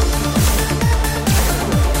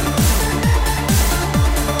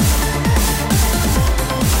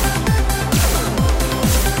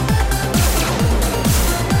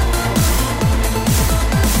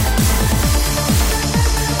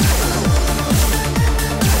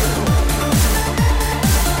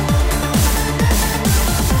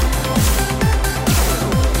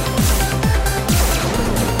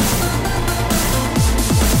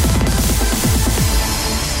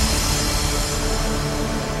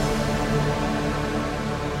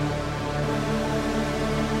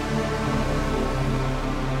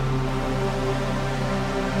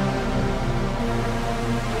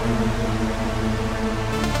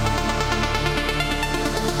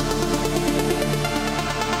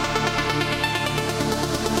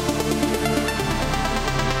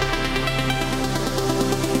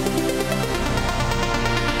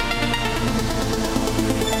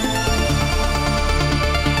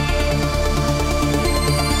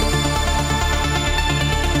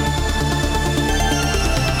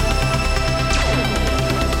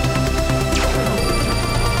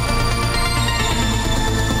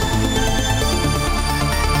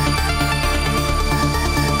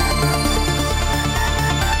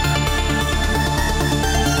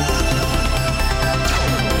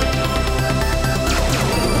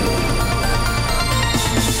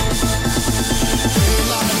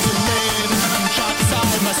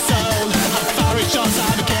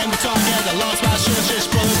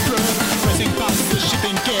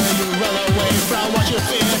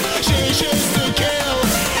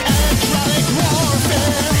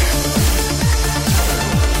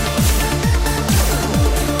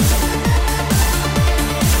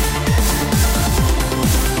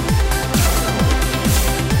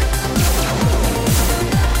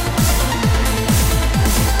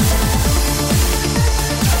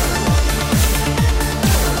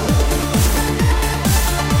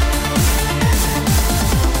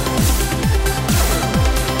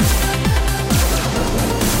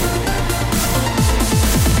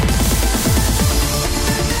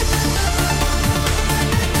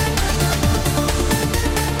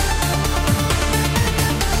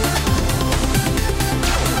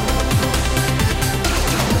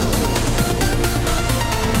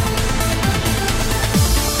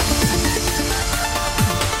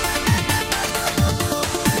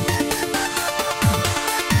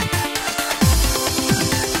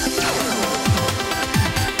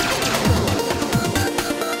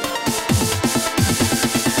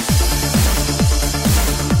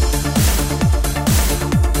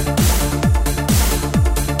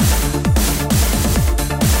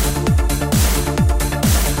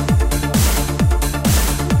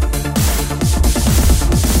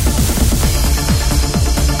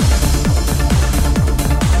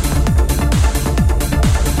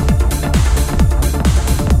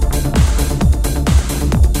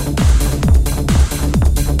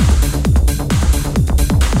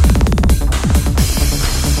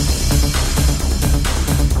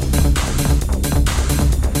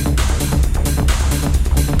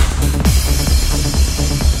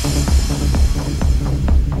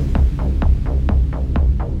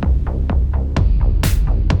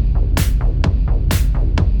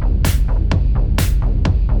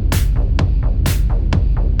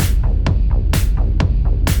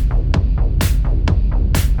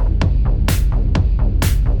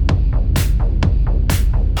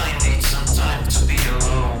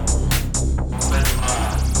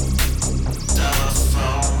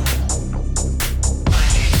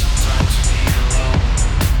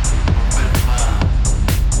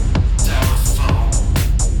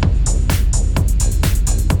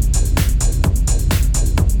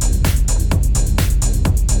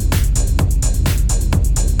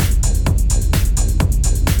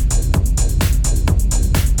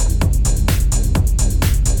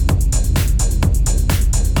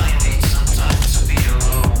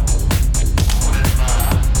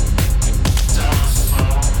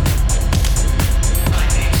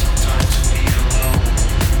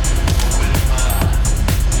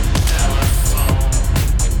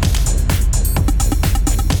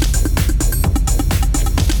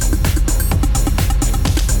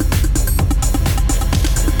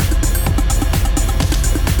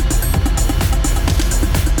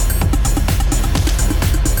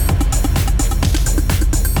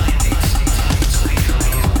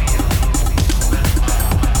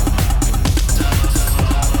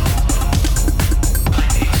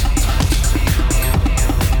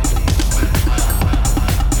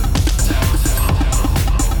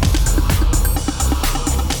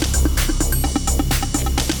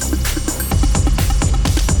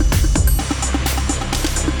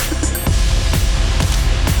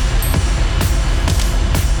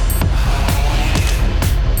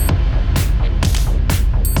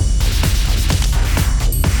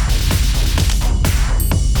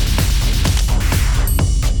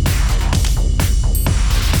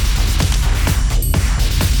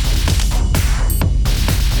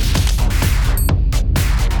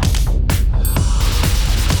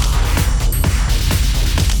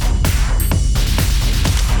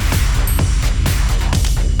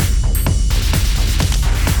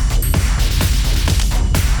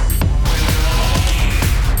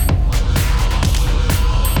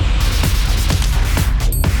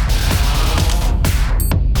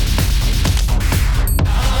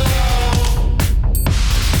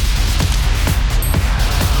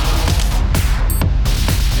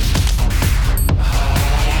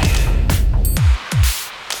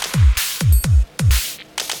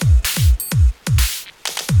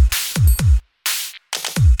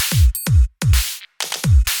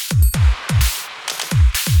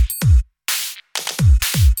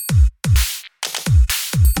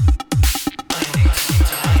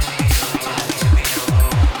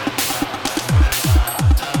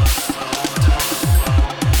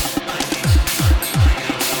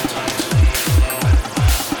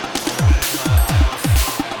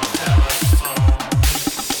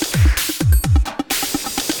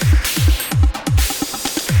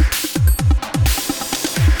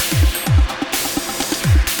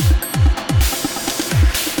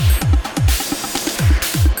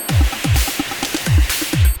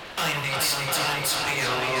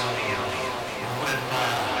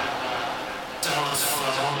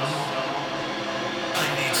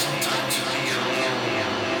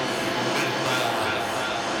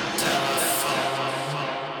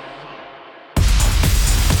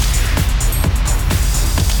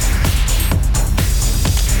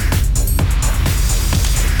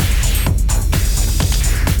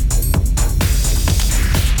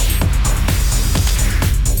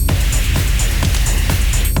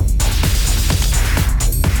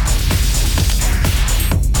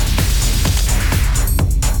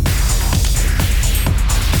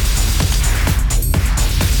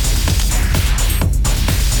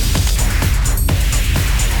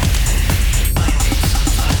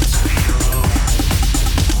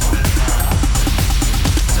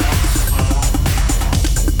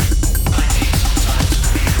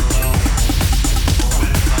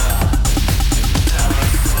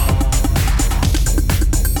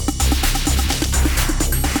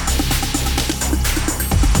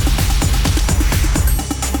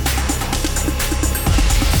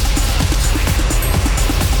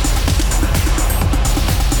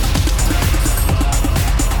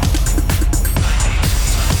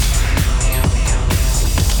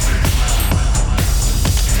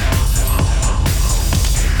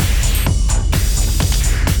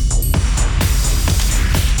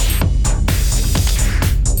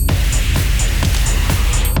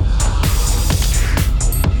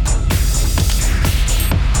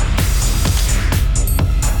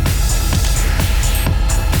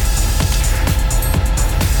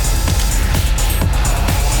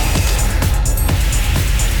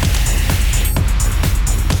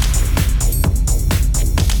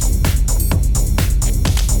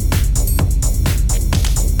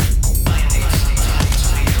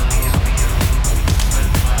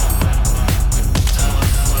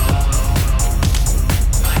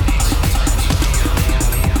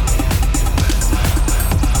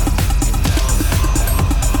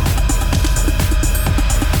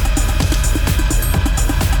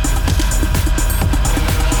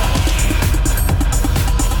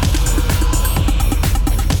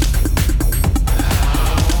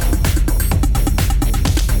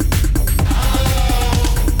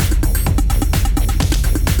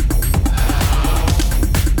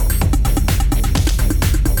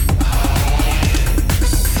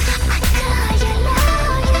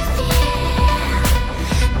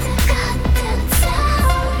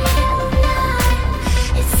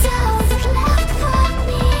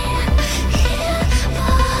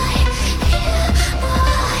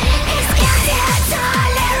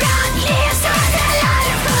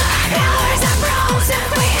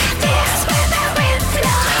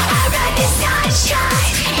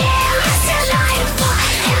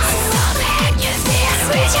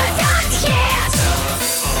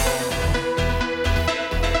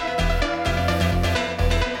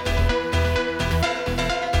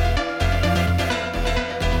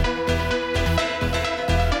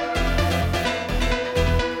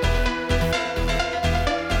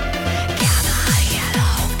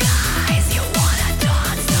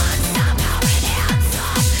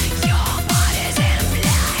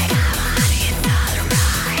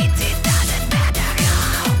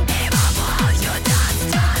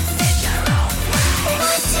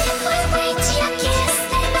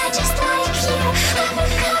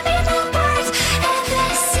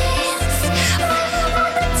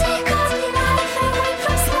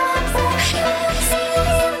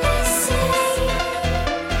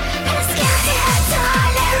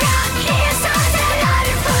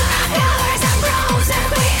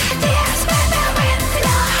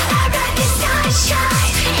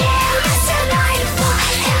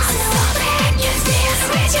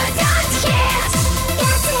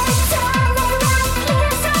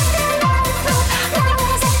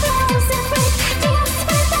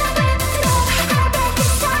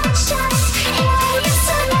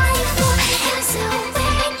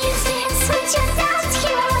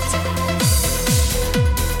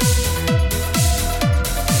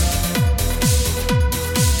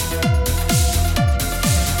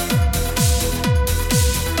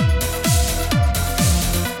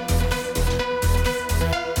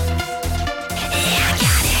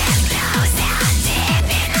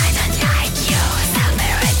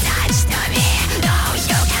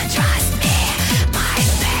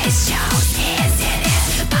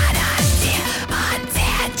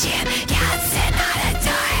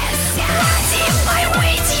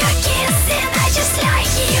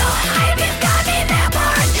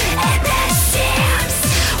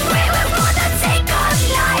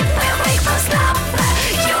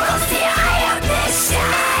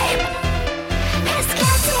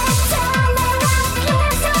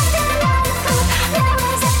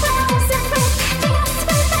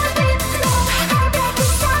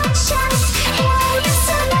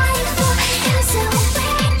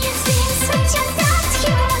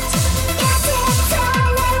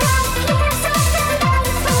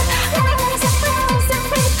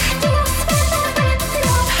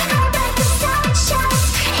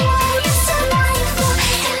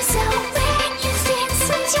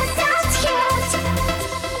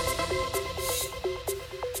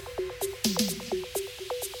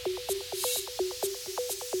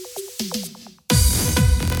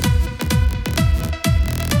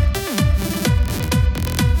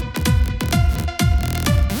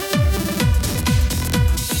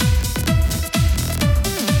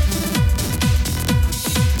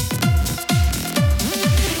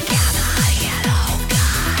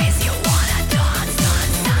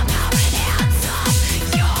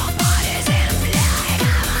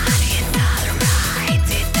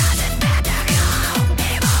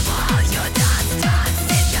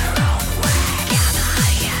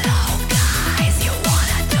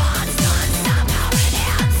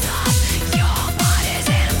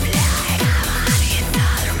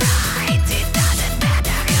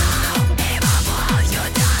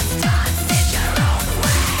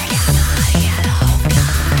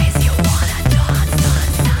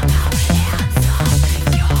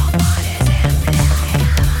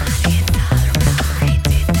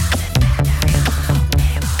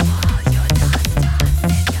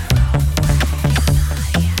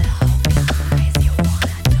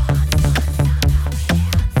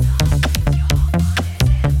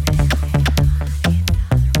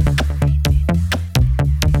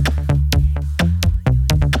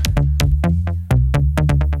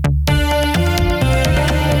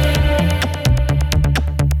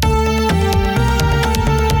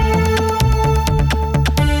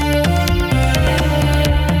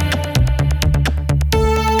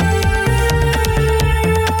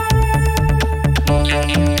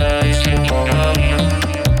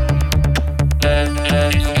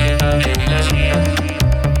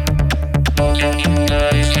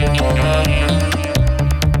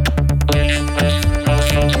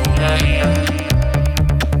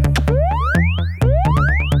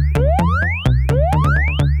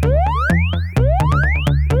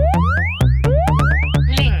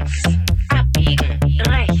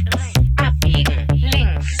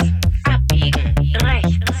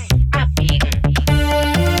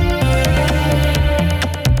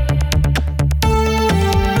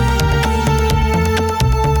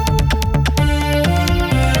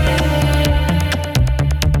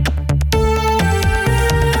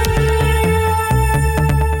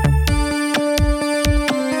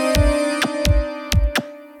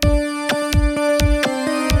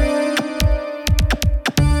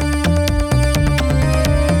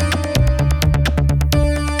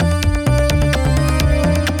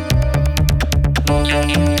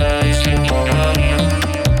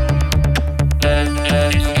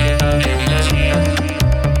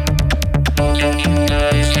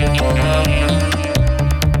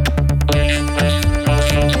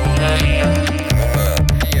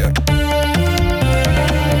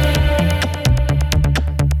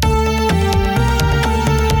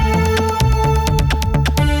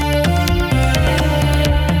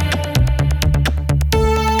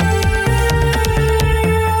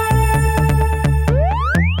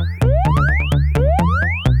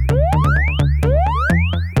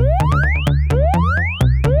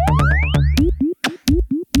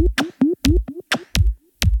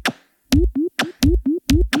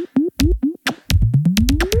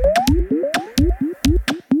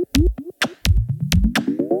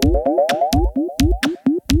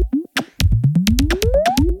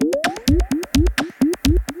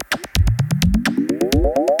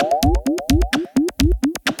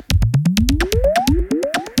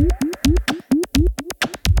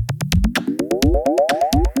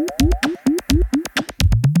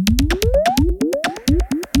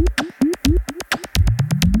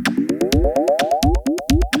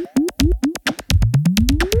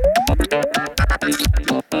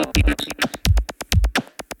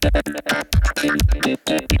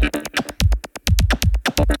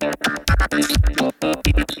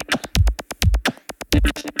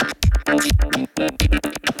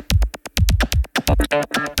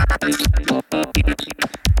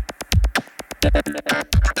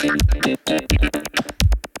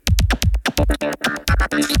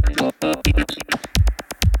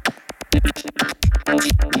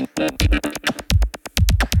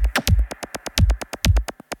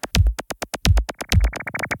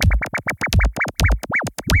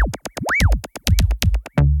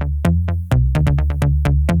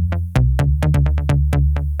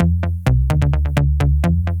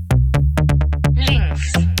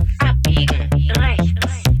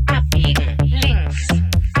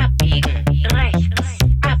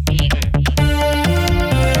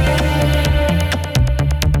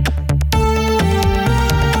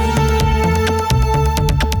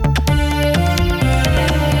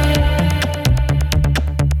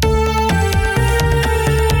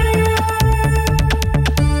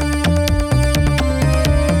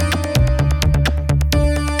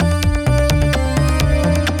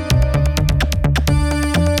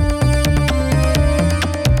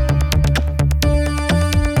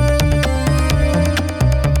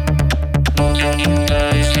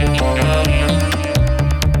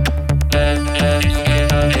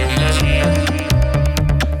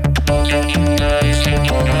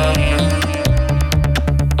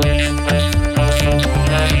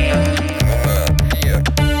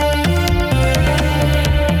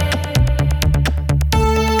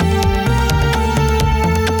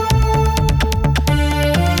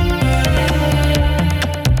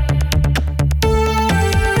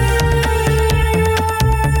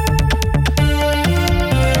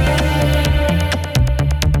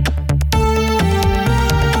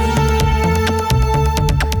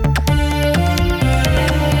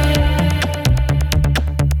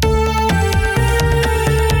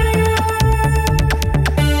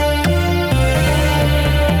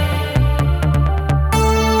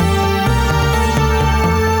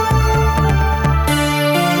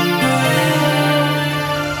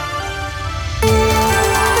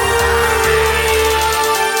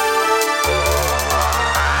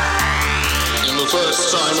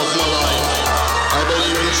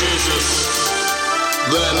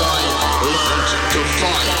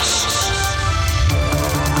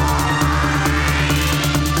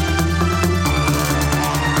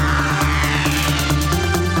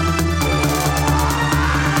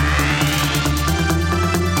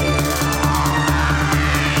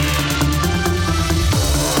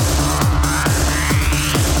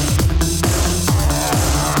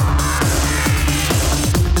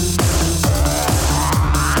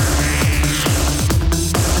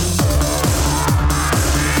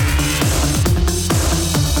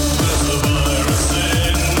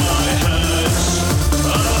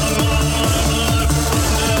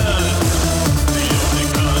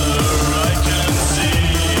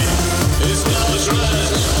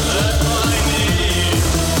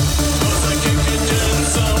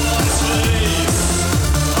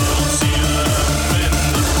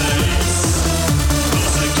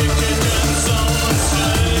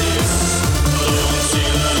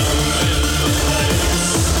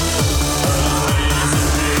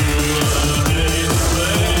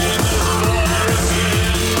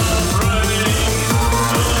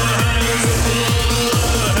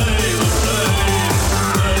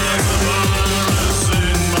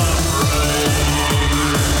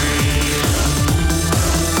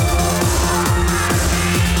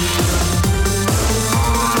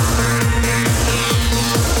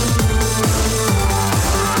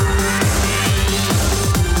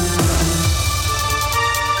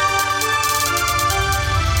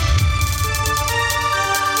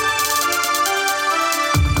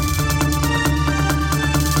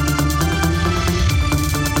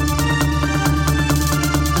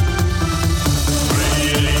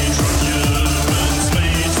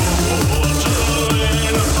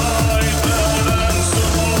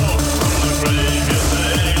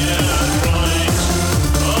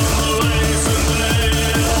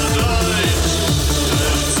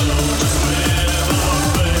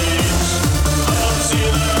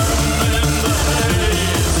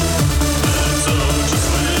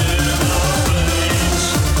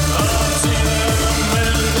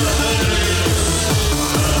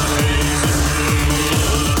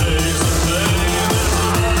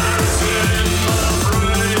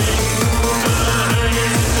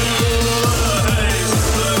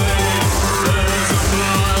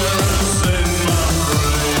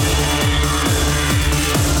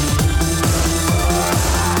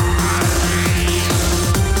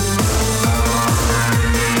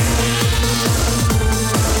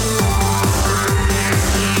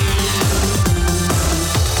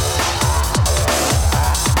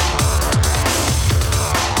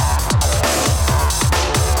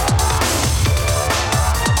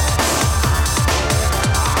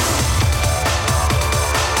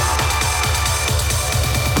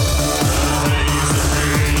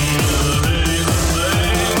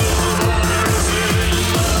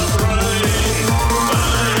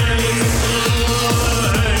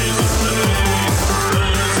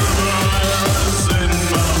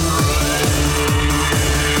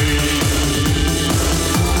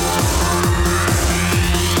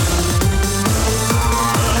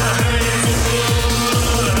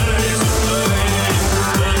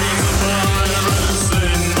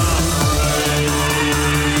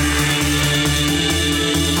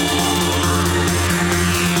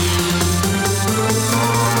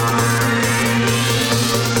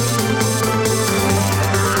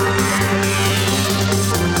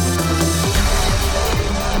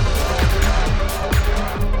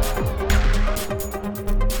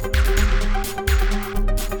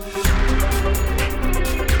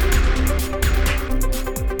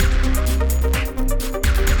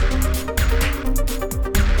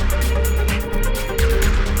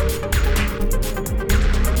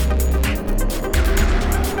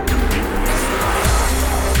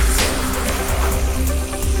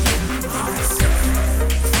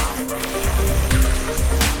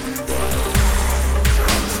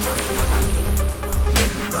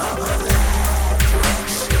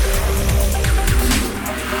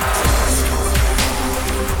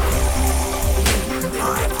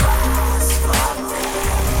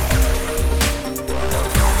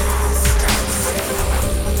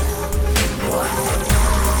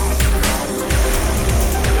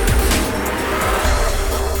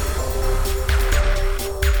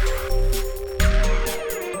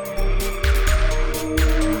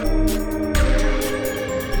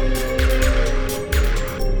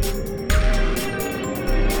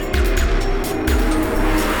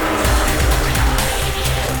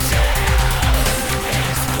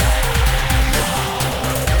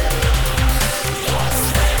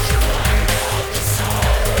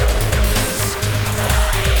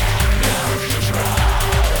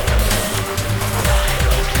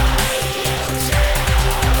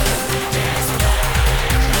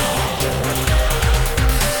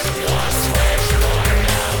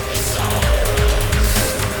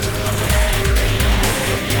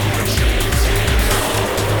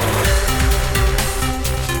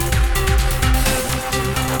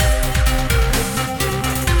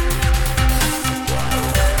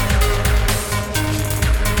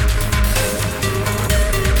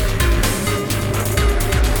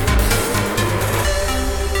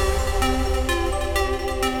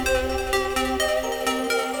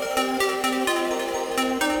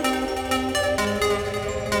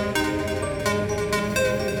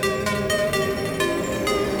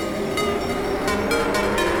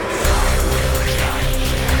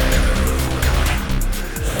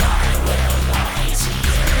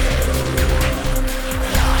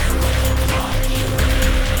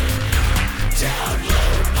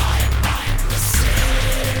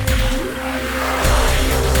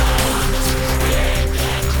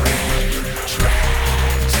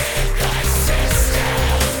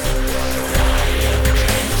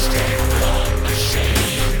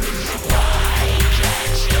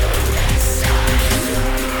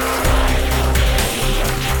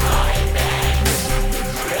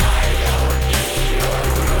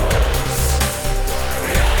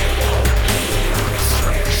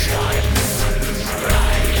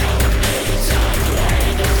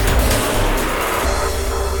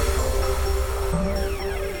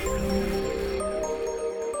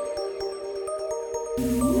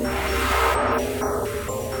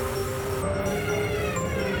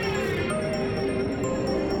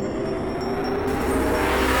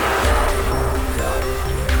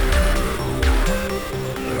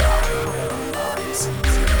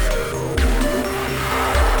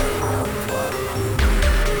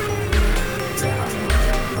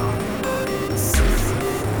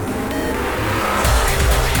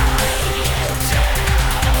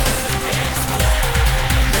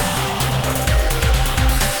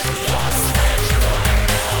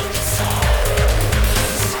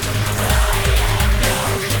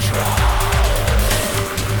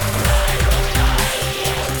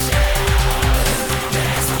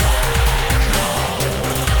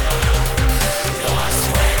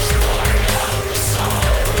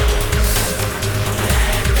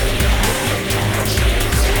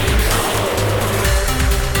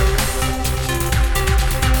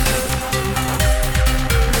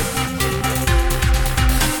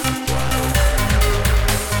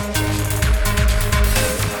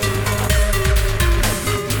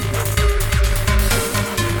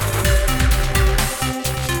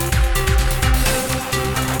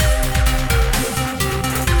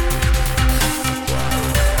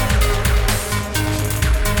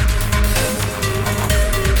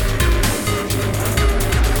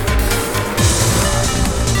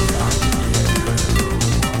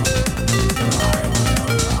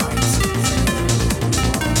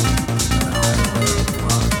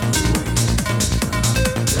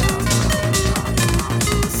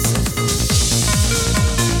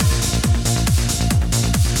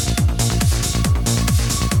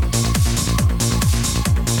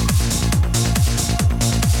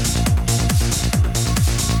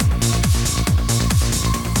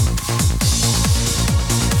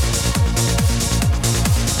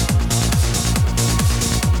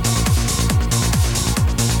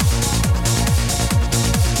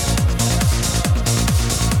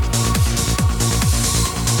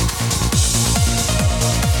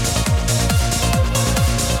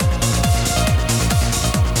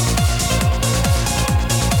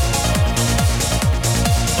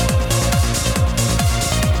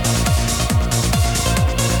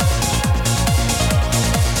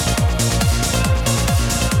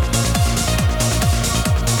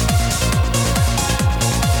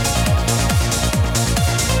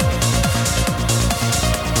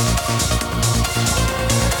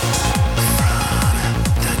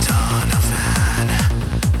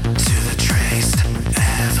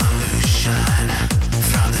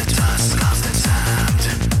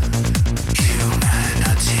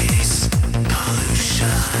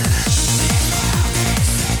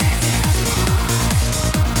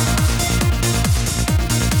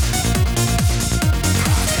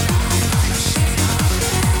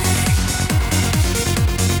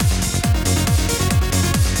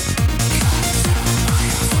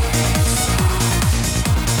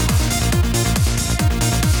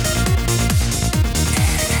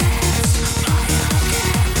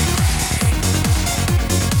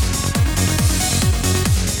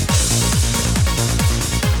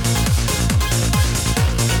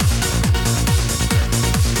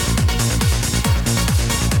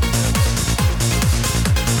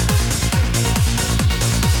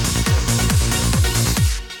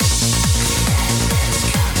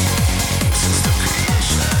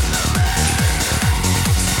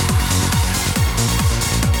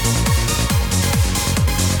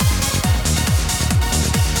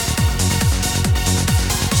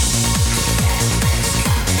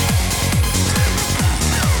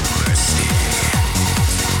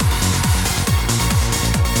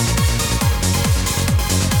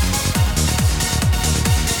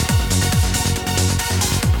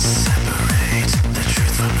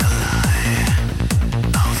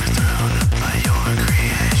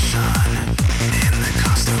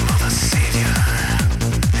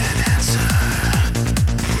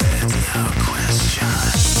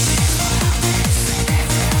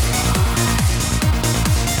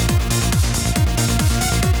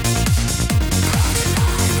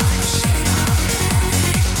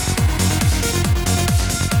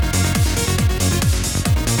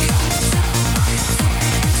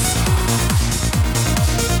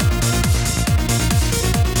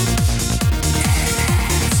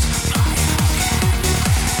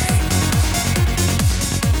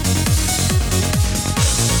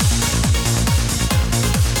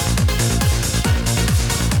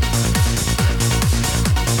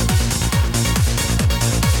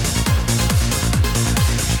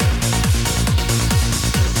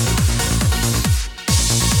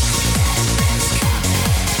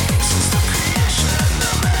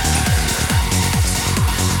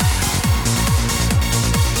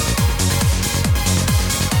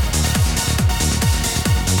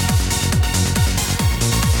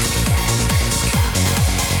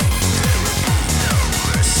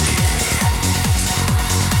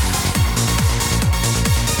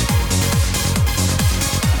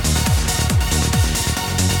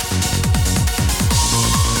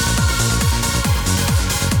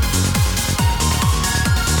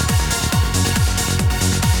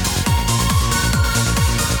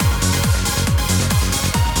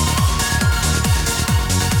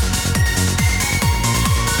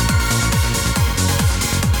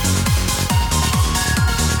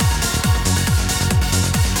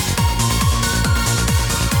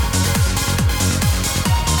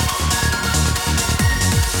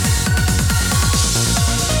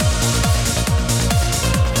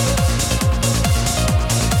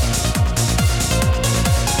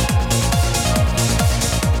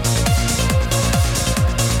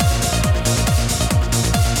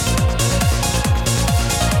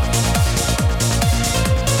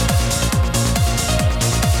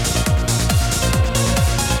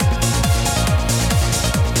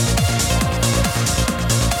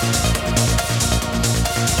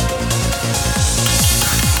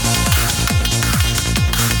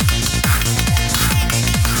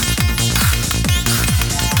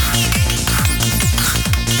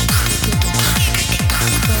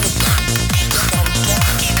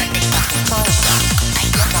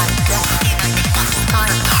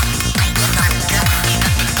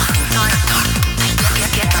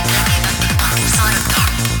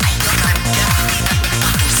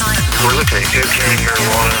 We're looking at cocaine,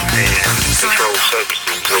 marijuana, and controlled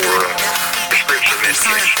substances or prescription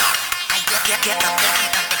medication.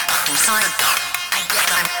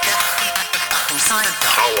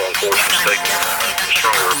 All law enforcement is taking a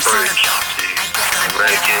stronger approach to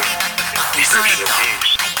eradicate prescription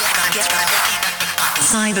abuse.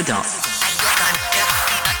 Cyberdoc.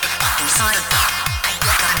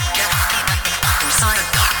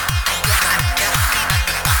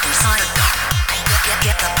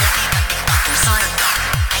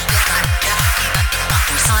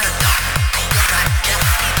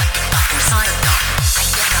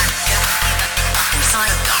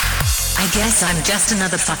 I guess I'm just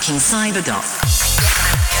another fucking cyberdoc.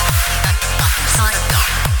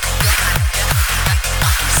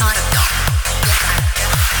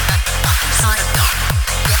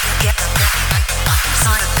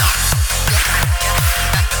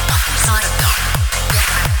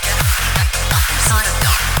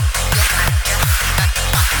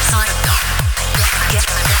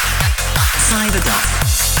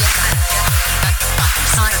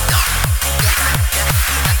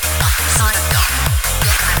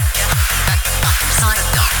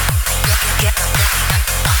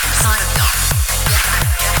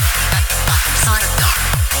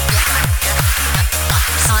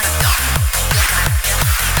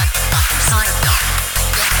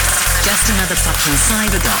 Just another fucking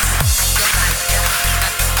cyberdoc.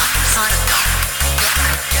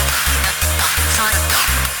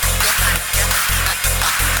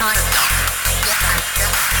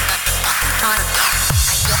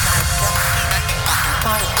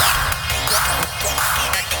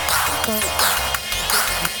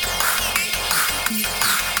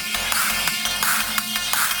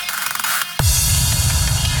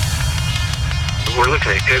 We're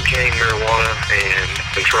looking at cocaine, marijuana, and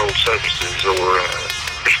controlled substances or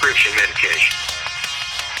prescription medication.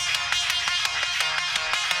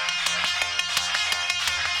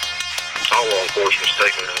 All law enforcement is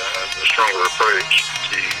taking a stronger approach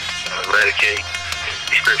to eradicate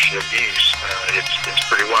prescription abuse. It's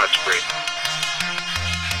pretty widespread.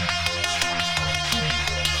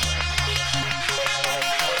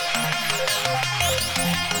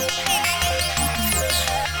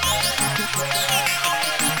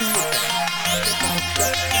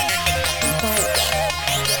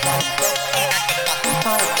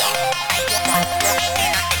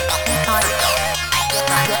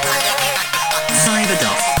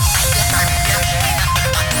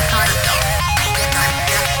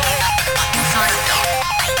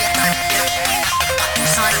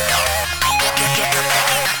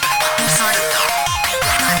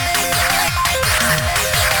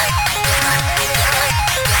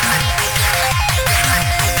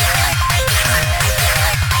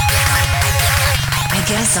 I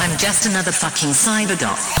guess I'm just another fucking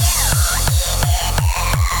cyberdoc.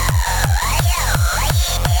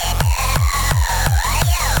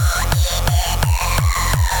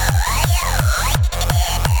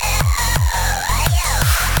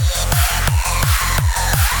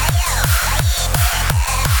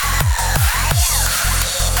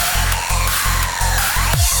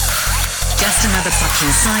 Just another fucking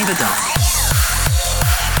cyberdoc.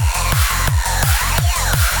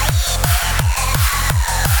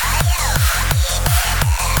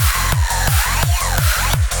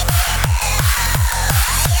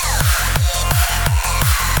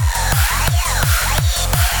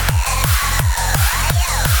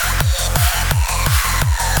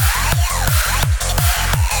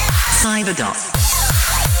 Cyberdoc.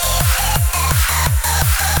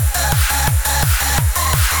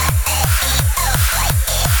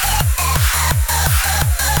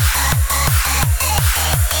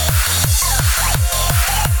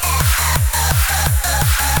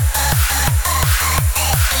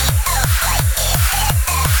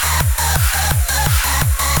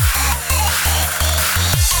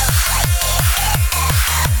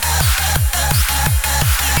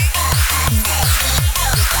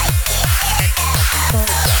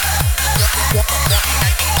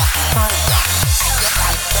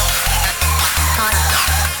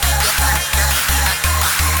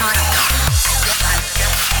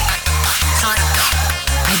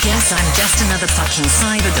 I guess I'm just another fucking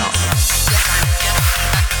cyberdoc.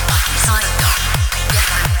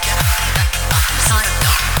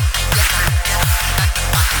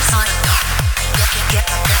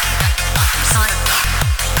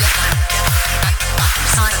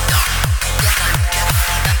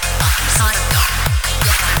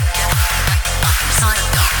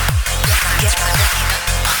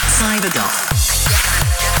 Cyberdoc.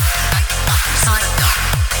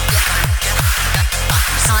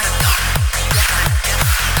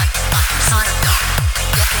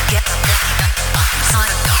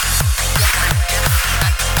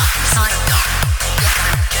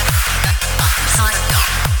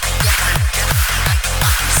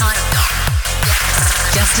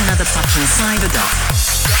 Just another fucking cyberdoc.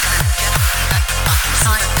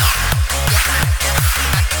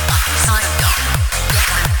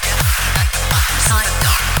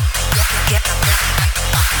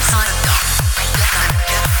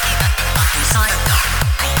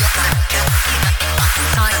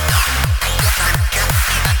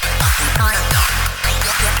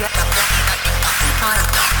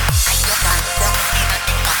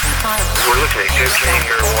 We're looking at cocaine,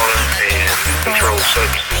 marijuana, and controlled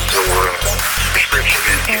substances or prescription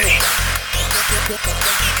medication.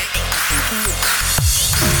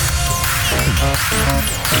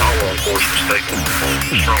 All law enforcement's taking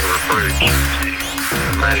a stronger approach to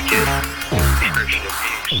eradicate prescription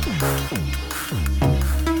abuse.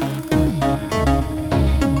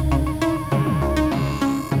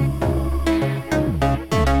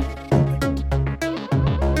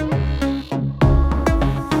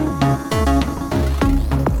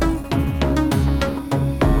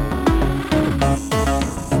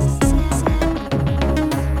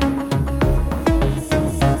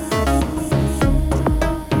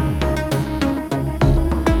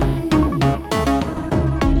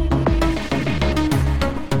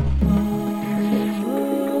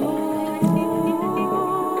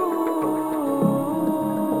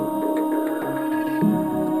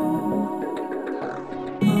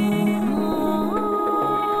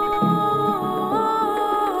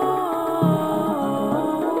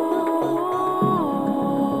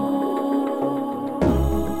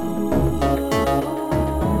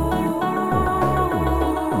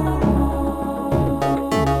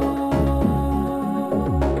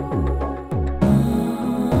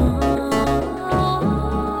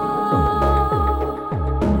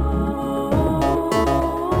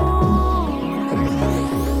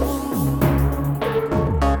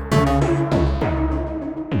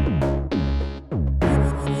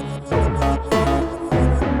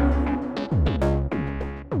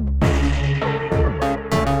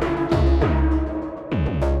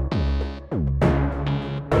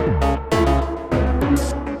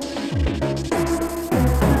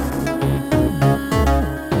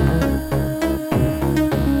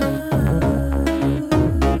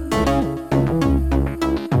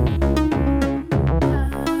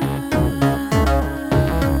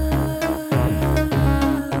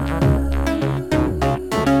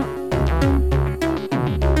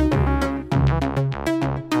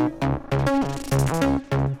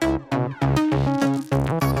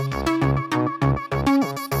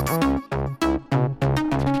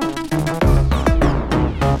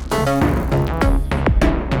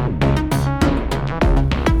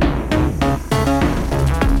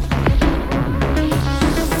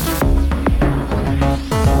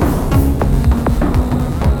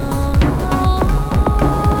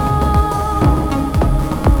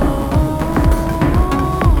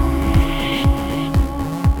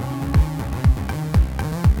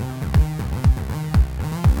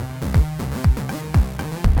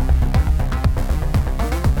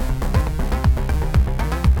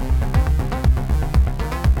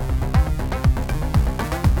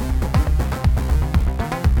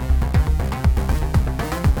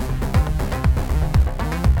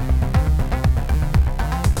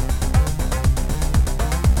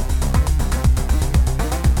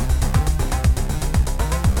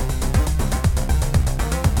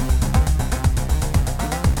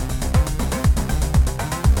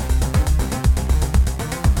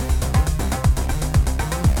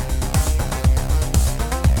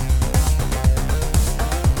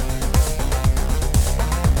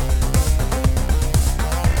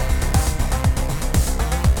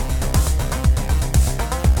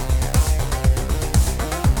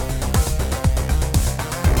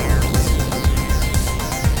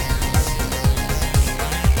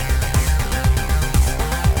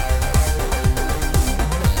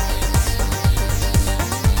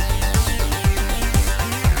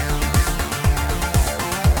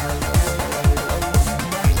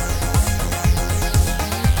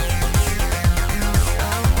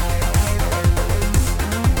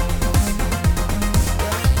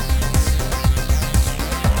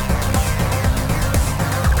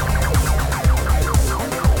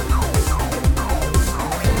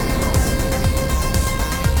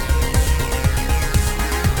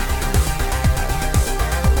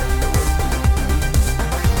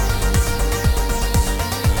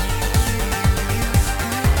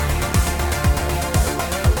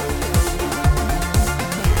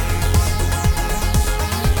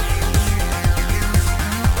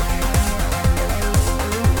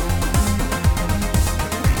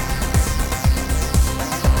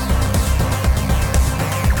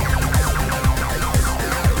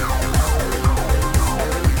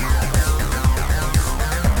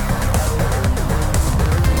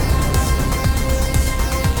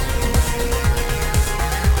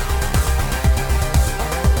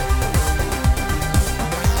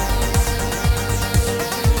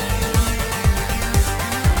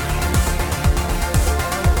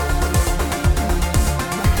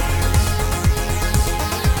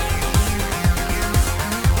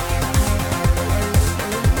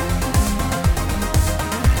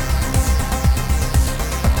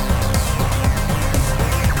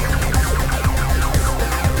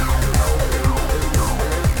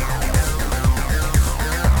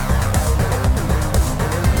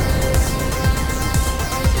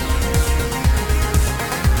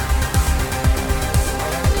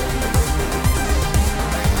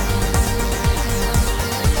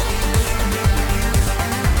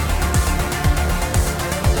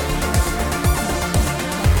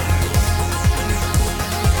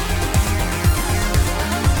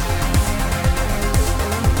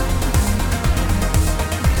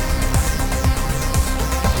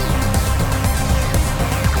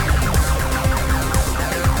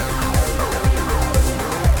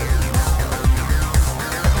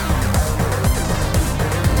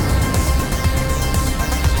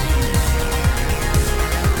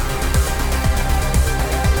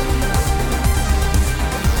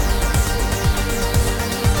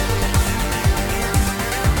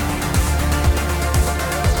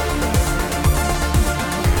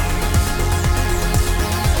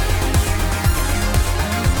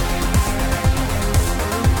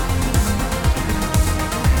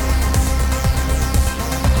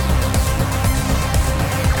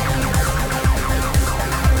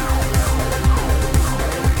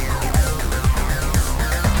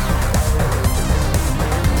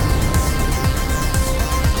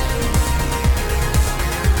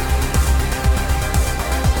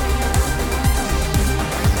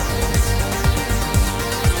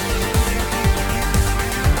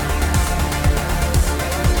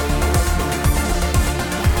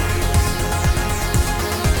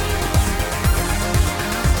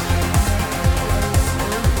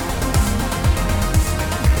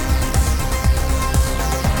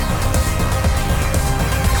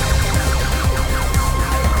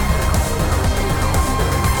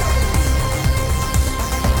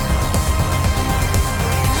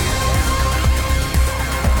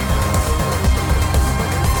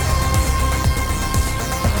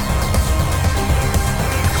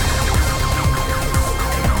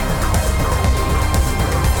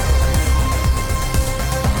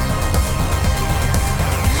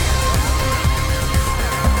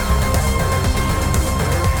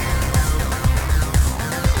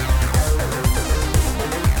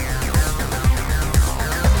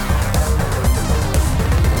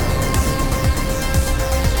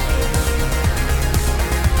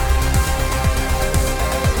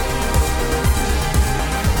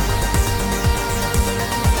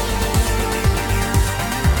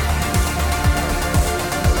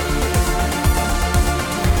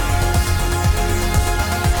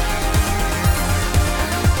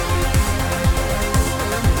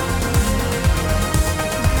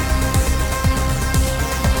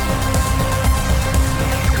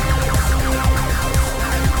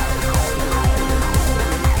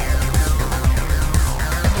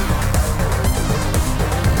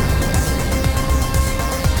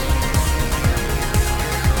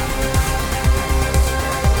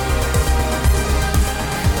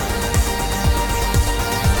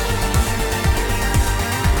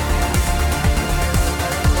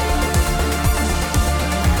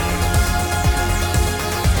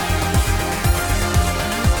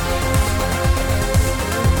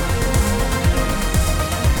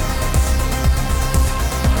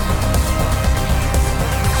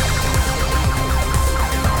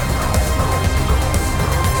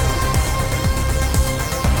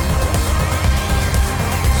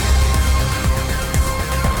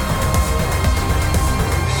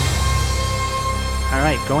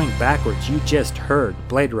 Going backwards, you just heard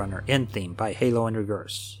Blade Runner End Theme by Halo in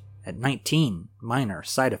Reverse. At 19, Minor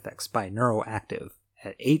Side Effects by Neuroactive.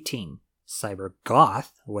 At 18, Cyber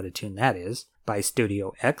Goth, what a tune that is, by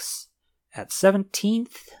Studio X. At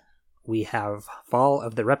 17th, we have Fall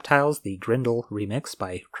of the Reptiles, the Grindel remix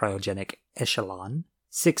by Cryogenic Echelon.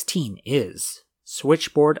 16 is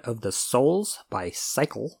Switchboard of the Souls by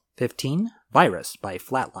Cycle. 15, Virus by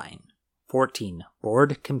Flatline. 14,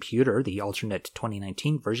 Board Computer, the alternate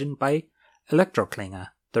 2019 version by Electroklinge.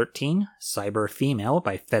 13, Cyber Female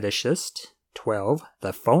by Fetishist. 12,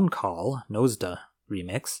 The Phone Call, Nosda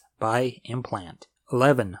remix by Implant.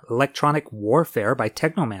 11, Electronic Warfare by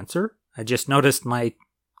Technomancer. I just noticed my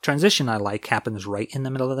transition I like happens right in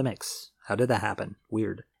the middle of the mix. How did that happen?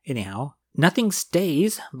 Weird. Anyhow, Nothing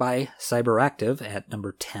Stays by Cyberactive at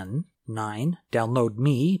number 10. 9, Download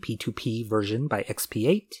Me, P2P version by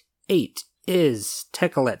XP8. 8 is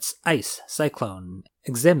Tecalet's Ice Cyclone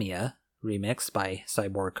Exemia remix by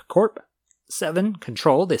Cyborg Corp. 7,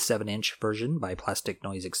 Control, the 7-inch version by Plastic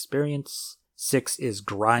Noise Experience. 6 is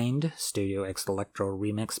Grind, Studio X Electro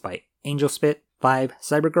remix by Angel Spit. 5,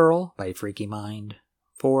 Cybergirl by Freaky Mind.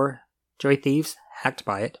 4, Joy Thieves, Hacked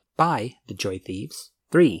by It by the Joy Thieves.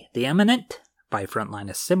 3, The Eminent by Frontline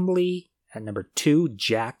Assembly. At number 2,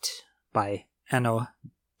 Jacked by Anno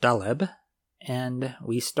Daleb. And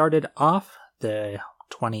we started off the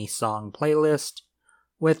 20-song playlist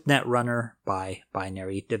with Netrunner by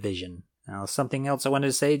Binary Division. Now, something else I wanted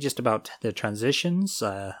to say just about the transitions.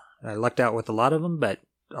 I lucked out with a lot of them, but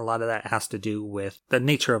a lot of that has to do with the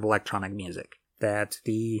nature of electronic music. That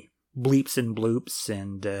the bleeps and bloops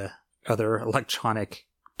and other electronic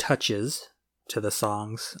touches to the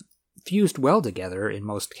songs fused well together in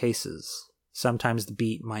most cases. Sometimes the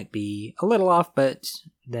beat might be a little off, but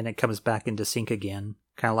then it comes back into sync again.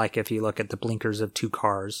 Kind of like if you look at the blinkers of two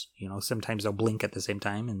cars. You know, sometimes they'll blink at the same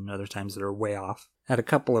time, and other times they're way off. Had a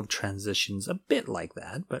couple of transitions a bit like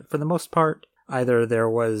that, but for the most part, either there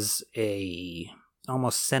was a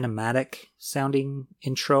almost cinematic sounding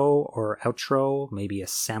intro or outro, maybe a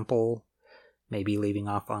sample, maybe leaving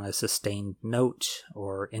off on a sustained note,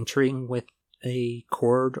 or entering with a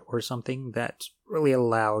chord or something that really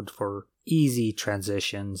allowed for easy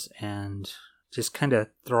transitions, and just kind of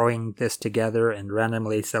throwing this together and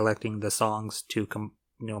randomly selecting the songs to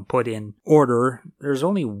put in order. There's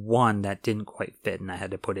only one that didn't quite fit, and I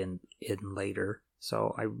had to put in later.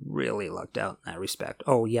 So I really lucked out in that respect.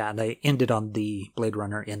 Oh yeah, they ended on the Blade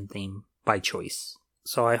Runner end theme by choice.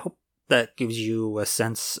 So I hope that gives you a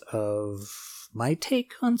sense of my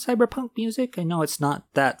take on cyberpunk music. I know it's not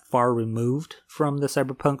that far removed from the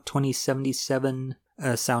Cyberpunk 2077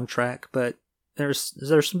 soundtrack, but there's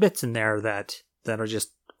some bits in there that are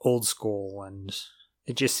just old school, and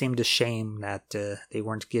it just seemed a shame that they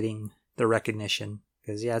weren't getting the recognition.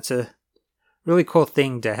 Because yeah, it's a really cool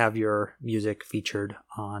thing to have your music featured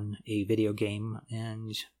on a video game,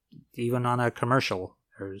 and even on a commercial.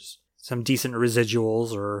 There's some decent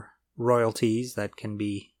residuals or royalties that can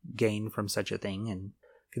be gained from such a thing, and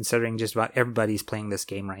considering just about everybody's playing this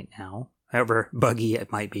game right now, however buggy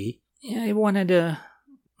it might be, yeah, I wanted the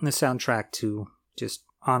soundtrack to just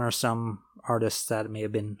honor some artists that may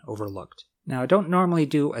have been overlooked. Now, I don't normally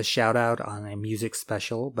do a shout out on a music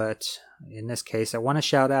special, but in this case, I want to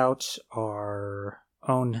shout out our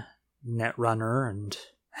own Netrunner and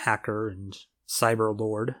hacker and cyber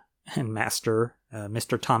lord and master,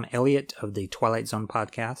 Mr. Tom Elliott of the Twilight Zone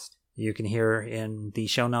podcast. You can hear in the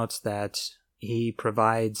show notes that he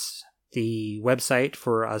provides the website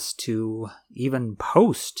for us to even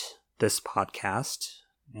post this podcast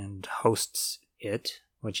and hosts it,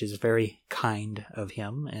 which is very kind of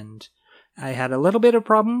him. And I had a little bit of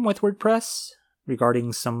problem with WordPress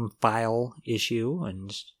regarding some file issue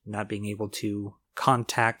and not being able to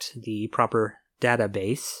contact the proper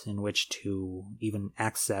database in which to even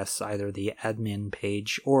access either the admin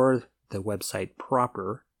page or the website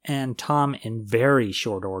proper. And Tom, in very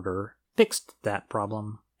short order, fixed that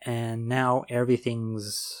problem, and now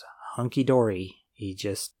everything's hunky-dory. He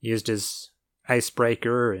just used his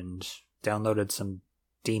icebreaker and downloaded some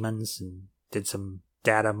daemons and did some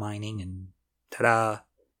data mining, and ta-da!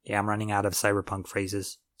 Yeah, I'm running out of cyberpunk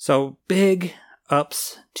phrases. So big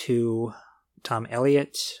ups to Tom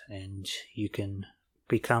Elliott, and you can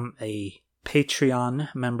become a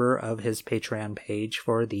Patreon member of his Patreon page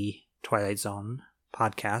for the Twilight Zone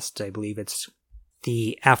podcast. I believe it's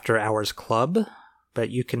the After Hours Club, but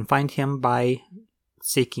you can find him by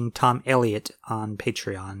seeking Tom Elliott on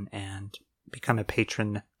Patreon and become a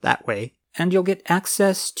patron that way. And you'll get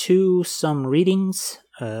access to some readings,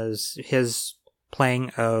 his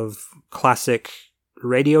playing of classic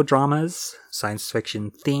radio dramas, science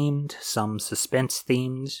fiction themed, some suspense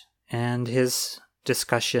themed, and his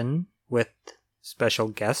discussion with special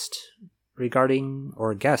guests regarding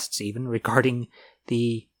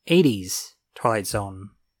the 80s Twilight Zone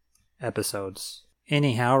episodes.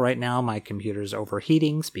 Anyhow, right now my computer's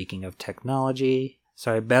overheating, speaking of technology,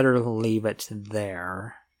 so I better leave it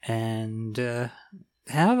there. And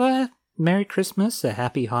have a Merry Christmas, a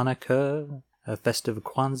Happy Hanukkah, a festive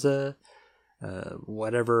Kwanzaa,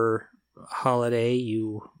 whatever holiday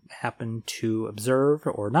you happen to observe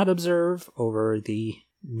or not observe over the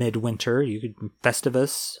midwinter. You could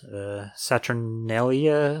Festivus,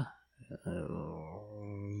 Saturnalia,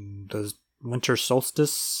 the winter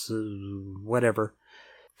solstice, whatever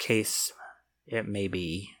case it may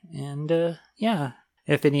be. And yeah,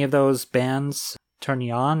 if any of those bands turn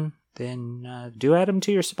you on, then do add them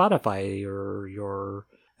to your Spotify or your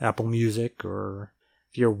Apple Music, or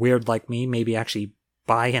if you're weird like me, maybe actually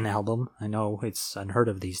buy an album. I know it's unheard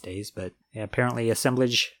of these days, but yeah, apparently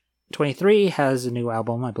Assemblage 23 has a new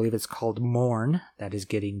album. I believe it's called Mourn, that is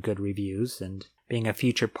getting good reviews, and being a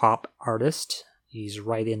future pop artist, he's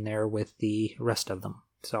right in there with the rest of them.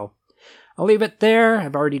 So I'll leave it there.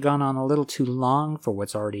 I've already gone on a little too long for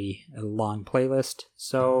what's already a long playlist.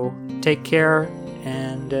 So take care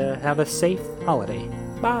and have a safe holiday.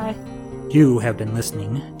 Bye. You have been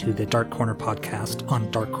listening to the Dark Corner Podcast on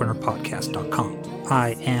darkcornerpodcast.com.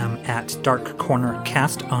 I am at Dark Corner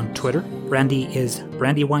Cast on Twitter. Brandy is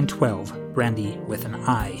Brandywine12, Brandy with an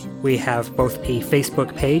I. We have both a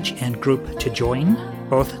Facebook page and group to join,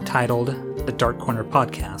 both titled The Dark Corner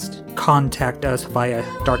Podcast. Contact us via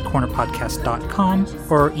darkcornerpodcast.com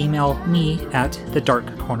or email me at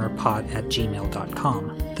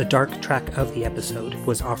thedarkcornerpod@gmail.com. The dark track of the episode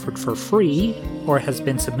was offered for free or has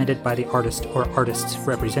been submitted by the artist or artist's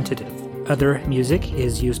representative. Other music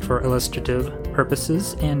is used for illustrative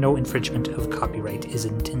purposes and no infringement of copyright is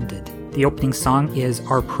intended. The opening song is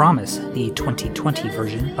Our Promise, the 2020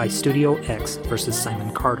 version by Studio X vs.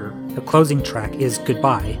 Simon Carter. The closing track is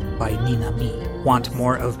Goodbye by Nina Me. Want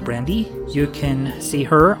more of Brandy? You can see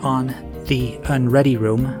her on The Unready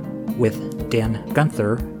Room with Dan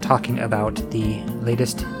Gunther talking about the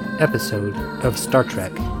latest episode of Star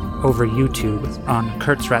Trek over YouTube on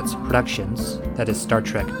Kurtzrat's Productions, that is Star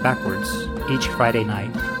Trek Backwards, each Friday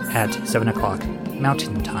night at 7 o'clock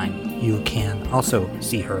Mountain Time. You can also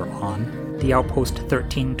see her on the Outpost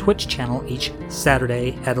 13 Twitch channel each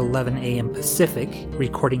Saturday at 11 a.m. Pacific,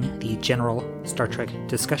 recording the general Star Trek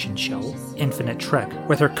discussion show, Infinite Trek,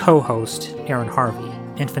 with her co-host, Aaron Harvey.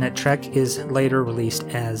 Infinite Trek is later released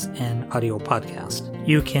as an audio podcast.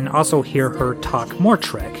 You can also hear her talk more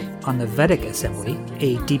Trek on the Vedic Assembly,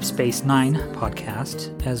 a Deep Space Nine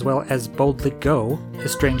podcast, as well as Boldly Go, a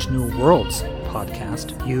Strange New Worlds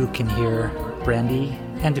podcast. You can hear Brandy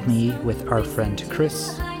and me with our friend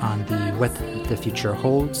Chris on the What the Future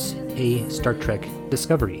Holds, a Star Trek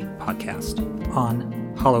Discovery podcast on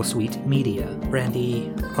Holosuite Media.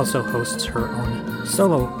 Brandy also hosts her own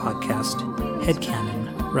solo podcast, Headcanon,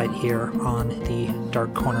 right here on the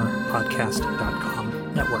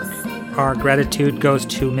darkcornerpodcast.com network. Our gratitude goes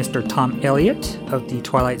to Mr. Tom Elliott of the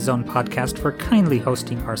Twilight Zone podcast for kindly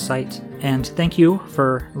hosting our site. And thank you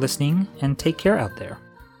for listening, and take care out there.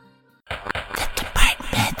 The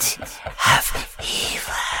Department of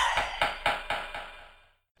Evil.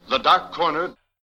 The Dark Corner